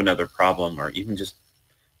solve another problem, or even just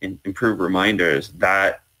improve reminders,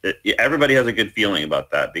 that everybody has a good feeling about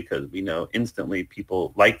that, because we know instantly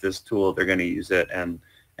people like this tool, they're going to use it, and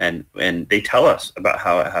they tell us about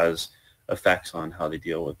how it has effects on how they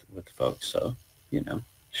deal with folks. So,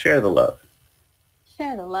 share the love.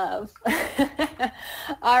 Share the love.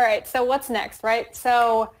 All right. So what's next, right?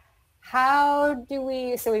 So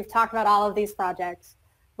we've talked about all of these projects,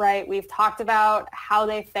 right? We've talked about how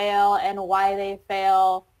they fail and why they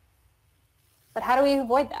fail, but how do we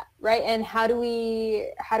avoid that, right? And how do we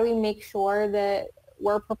make sure that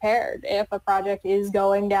we're prepared if a project is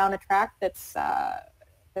going down a track that's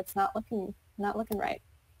not looking right?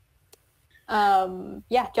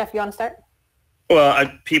 Yeah, Jeff, you want to start?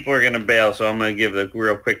 Well, people are going to bail, so I'm going to give the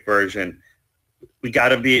real quick version. We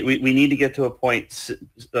need to get to a point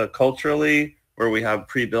culturally where we have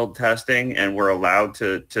pre-build testing, and we're allowed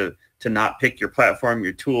to not pick your platform,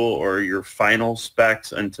 your tool, or your final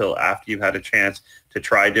specs until after you've had a chance to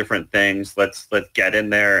try different things. Let's get in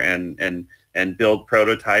there and build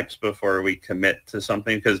prototypes before we commit to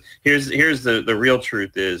something. Because here's the real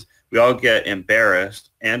truth is, we all get embarrassed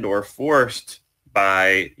and or forced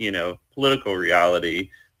by political reality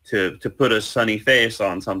to put a sunny face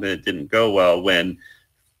on something that didn't go well, when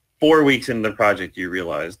 4 weeks into the project you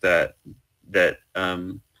realize that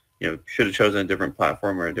should have chosen a different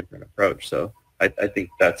platform or a different approach. So I think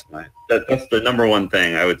that's the number one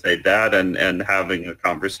thing I would say, that and having a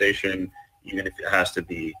conversation, even if it has to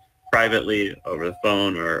be privately over the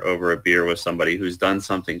phone or over a beer with somebody who's done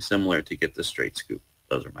something similar, to get the straight scoop.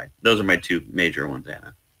 Those are my two major ones,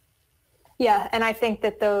 Anna. Yeah, and I think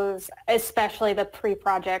that those, especially the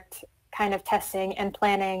pre-project kind of testing and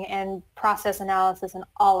planning and process analysis and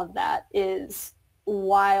all of that, is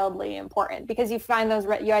wildly important, because you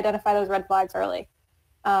identify those red flags early,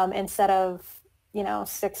 instead of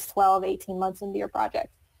 6, 12, 18 months into your project.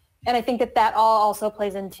 And I think that all also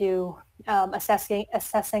plays into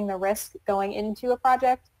assessing the risk going into a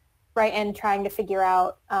project, right, and trying to figure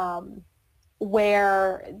out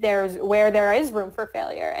where there is room for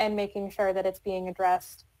failure, and making sure that it's being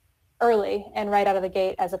addressed early and right out of the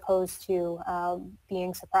gate, as opposed to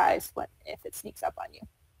being surprised if it sneaks up on you.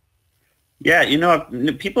 Yeah,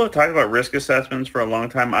 people have talked about risk assessments for a long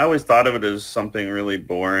time. I always thought of it as something really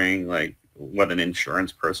boring, like what an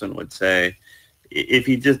insurance person would say. If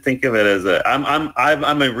you just think of it as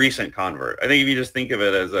I'm a recent convert. I think if you just think of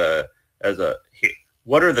it as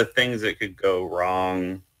what are the things that could go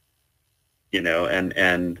wrong,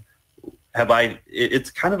 and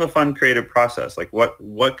it's kind of a fun creative process. Like what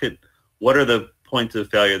are the points of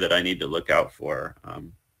failure that I need to look out for?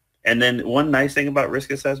 And then one nice thing about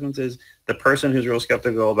risk assessments is the person who's real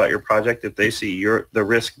skeptical about your project, if they see the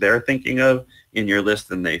risk they're thinking of in your list,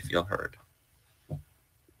 then they feel heard.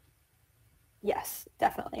 Yes,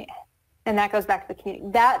 definitely. And that goes back to the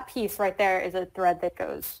community. That piece right there is a thread that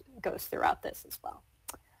goes throughout this as well.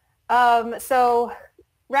 So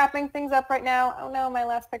wrapping things up right now. Oh no, my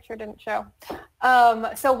last picture didn't show.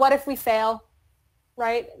 So what if we fail,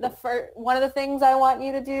 right? One of the things I want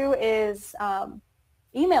you to do is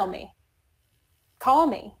email me, call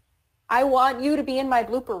me. I want you to be in my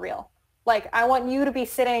blooper reel. Like, I want you to be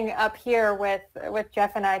sitting up here with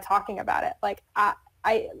Jeff and I talking about it. Like,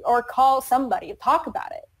 or call somebody, talk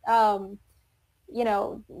about it. You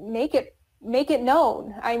know, make it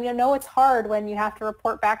known. I know it's hard when you have to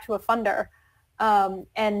report back to a funder.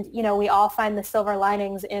 And, you know, we all find the silver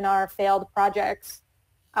linings in our failed projects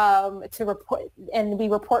to report, and we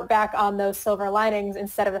report back on those silver linings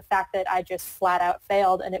instead of the fact that I just flat out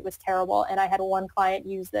failed and it was terrible. And I had one client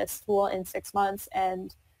use this tool in 6 months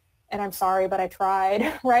and I'm sorry, but I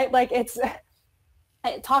tried, right? Like,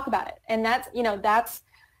 talk about it. And that's, you know, that's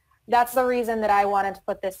the reason that I wanted to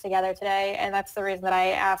put this together today. And that's the reason that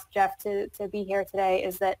I asked Jeff to be here today,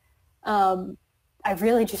 is that I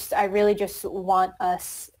really just want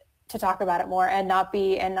us to talk about it more and not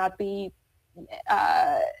be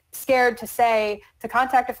scared to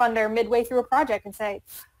contact a funder midway through a project and say,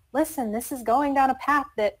 listen, this is going down a path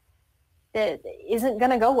that isn't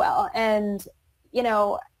going to go well. And, you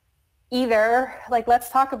know, either like, let's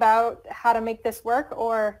talk about how to make this work,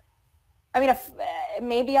 or, I mean,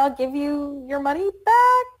 maybe I'll give you your money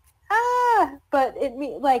back. But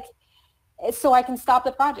so I can stop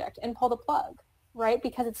the project and pull the plug, right?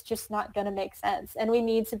 Because it's just not going to make sense. And we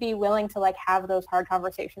need to be willing to like have those hard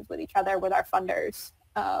conversations with each other, with our funders,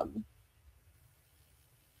 and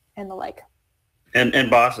the like.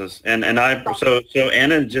 And bosses. And so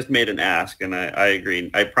Anna just made an ask, and I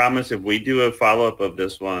agree. I promise if we do a follow-up of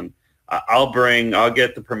this one, I'll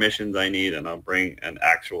get the permissions I need, and I'll bring an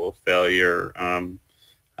actual failure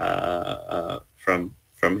from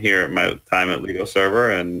here at my time at Legal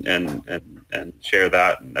Server and share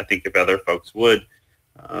that. And I think if other folks would,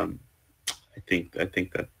 I think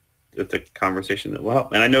that it's a conversation that will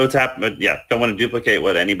help. And I know it's happened, but yeah, don't want to duplicate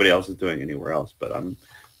what anybody else is doing anywhere else, but I'm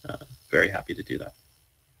very happy to do that.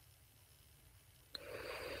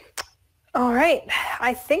 All right.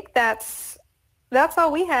 I think that's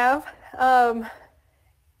all we have.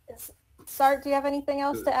 Sart, do you have anything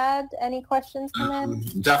else to add? Any questions come in?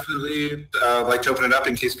 Definitely like to open it up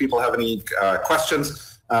in case people have any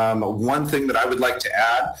questions. One thing that I would like to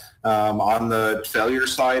add on the failure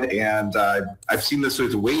side, and I've seen this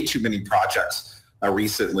with way too many projects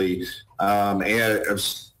recently, and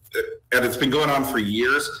it's been going on for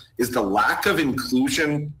years, is the lack of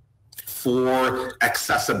inclusion for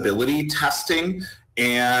accessibility testing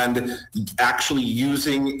and actually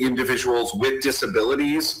using individuals with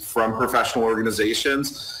disabilities from professional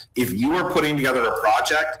organizations. If you are putting together a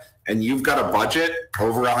project and you've got a budget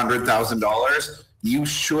over $100,000, you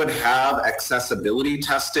should have accessibility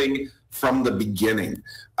testing from the beginning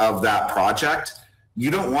of that project.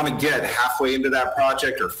 You don't want to get halfway into that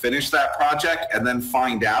project or finish that project and then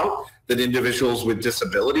find out that individuals with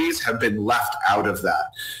disabilities have been left out of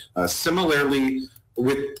that. Similarly,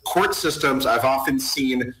 with court systems, I've often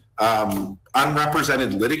seen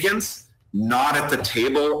unrepresented litigants not at the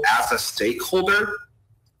table as a stakeholder.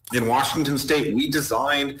 In Washington State, we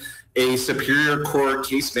designed a Superior Court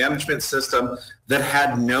case management system that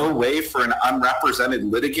had no way for an unrepresented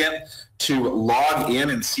litigant to log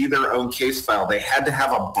in and see their own case file. They had to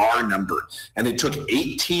have a bar number, and it took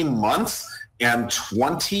 18 months and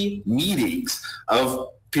 20 meetings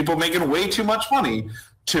of people making way too much money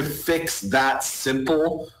to fix that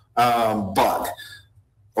simple bug.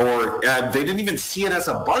 Or they didn't even see it as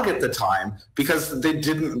a bug at the time because they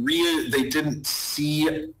didn't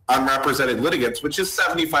see unrepresented litigants, which is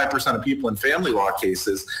 75% of people in family law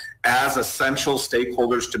cases, as essential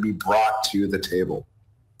stakeholders to be brought to the table.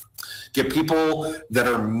 Get people that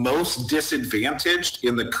are most disadvantaged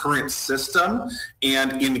in the current system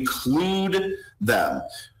and include them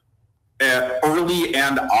early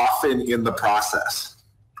and often in the process.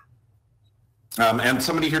 And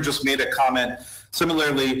somebody here just made a comment.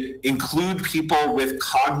 Similarly, include people with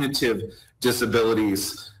cognitive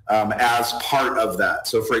disabilities as part of that.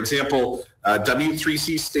 So for example,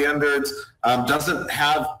 W3C standards doesn't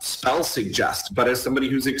have spell suggest, but as somebody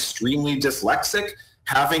who's extremely dyslexic,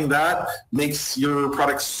 having that makes your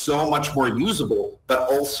product so much more usable,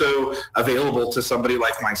 but also available to somebody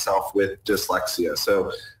like myself with dyslexia.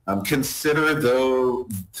 So consider, though,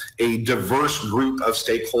 a diverse group of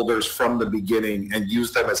stakeholders from the beginning and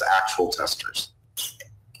use them as actual testers.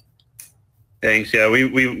 Thanks. Yeah,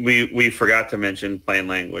 we forgot to mention plain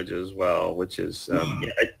language as well, which is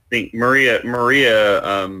yeah, I think Maria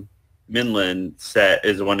Minland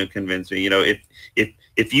is the one who convinced me. You know,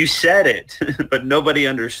 if you said it but nobody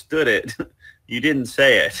understood it, you didn't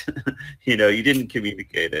say it. You know, you didn't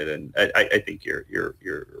communicate it, and I think you're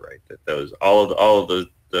right that all of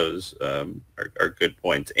those are good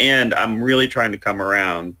points. And I'm really trying to come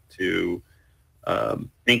around to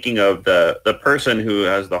thinking of the person who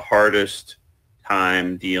has the hardest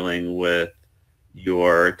time dealing with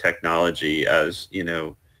your technology as, you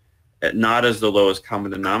know, not as the lowest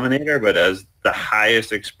common denominator, but as the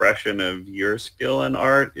highest expression of your skill and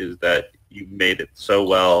art, is that you made it so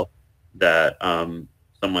well that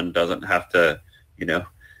someone doesn't have to, you know,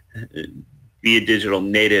 be a digital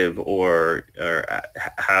native or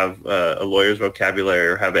have a lawyer's vocabulary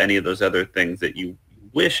or have any of those other things that you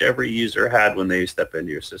wish every user had when they step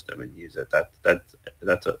into your system and use it.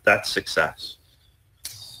 That's success.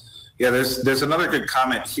 Yeah, there's another good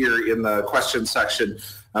comment here in the question section,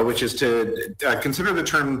 which is to consider the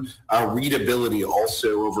term readability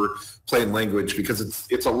also over plain language, because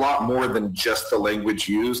it's a lot more than just the language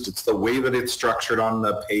used. It's the way that it's structured on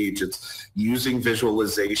the page. It's using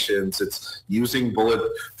visualizations. It's using bullet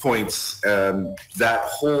points. That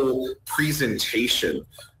whole presentation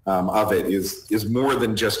of it is more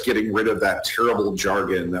than just getting rid of that terrible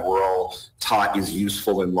jargon that we're all taught is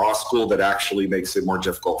useful in law school, that actually makes it more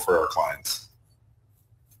difficult for our clients.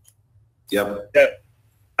 Yep.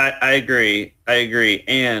 I agree.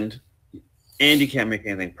 And you can't make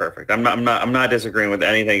anything perfect. I'm not disagreeing with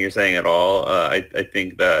anything you're saying at all. I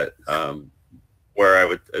think that where I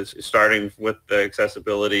would, starting with the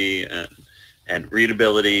accessibility and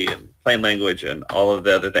readability and plain language and all of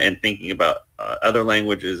the other things, and thinking about other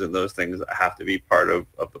languages and those things have to be part of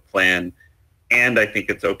the plan. And I think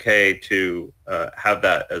it's okay to have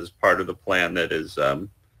that as part of the plan that is,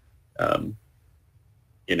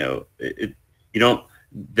 you know, you don't,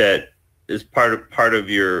 that is part of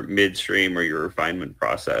your midstream or your refinement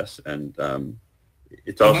process. And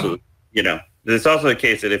it's also, you know, it's also the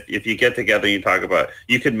case that if you get together and you talk about,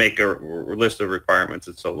 you could make a list of requirements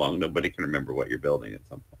that's so long nobody can remember what you're building at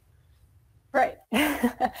some point. Right.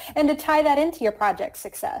 And to tie that into your project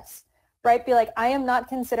success, right? Be like, I am not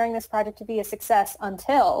considering this project to be a success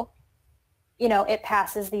until, you know, it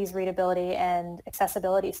passes these readability and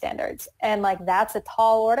accessibility standards. And like, that's a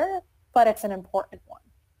tall order, but it's an important one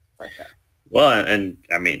for sure. Well, and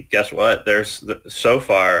I mean, guess what? There's so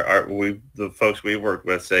far, the folks we work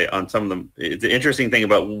with say on some of them, it's an interesting thing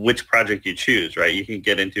about which project you choose, right? You can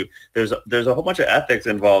get into, there's a whole bunch of ethics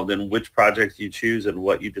involved in which projects you choose and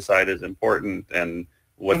what you decide is important and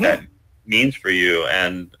what that means for you.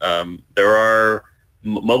 And there are,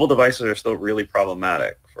 mobile devices are still really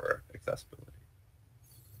problematic for accessibility.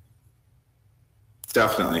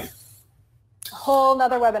 Definitely. A whole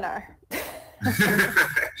nother webinar.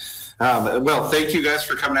 Well, thank you guys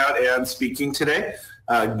for coming out and speaking today.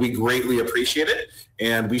 We greatly appreciate it.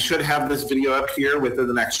 And we should have this video up here within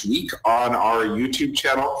the next week on our YouTube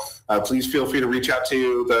channel. Please feel free to reach out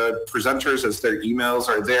to the presenters as their emails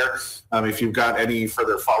are there if you've got any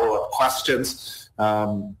further follow-up questions.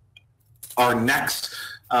 Our next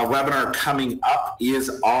webinar coming up is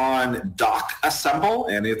on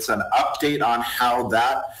DocAssemble, and it's an update on how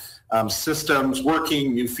that systems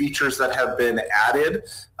working, new features that have been added.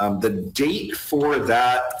 The date for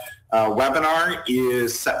that webinar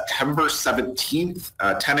is September 17th,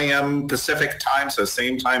 10 a.m. Pacific time, so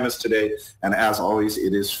same time as today. And as always,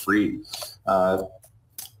 it is free.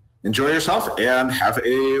 Enjoy yourself and have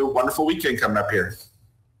a wonderful weekend coming up here.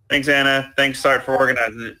 Thanks, Anna. Thanks, Sart, for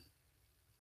organizing it.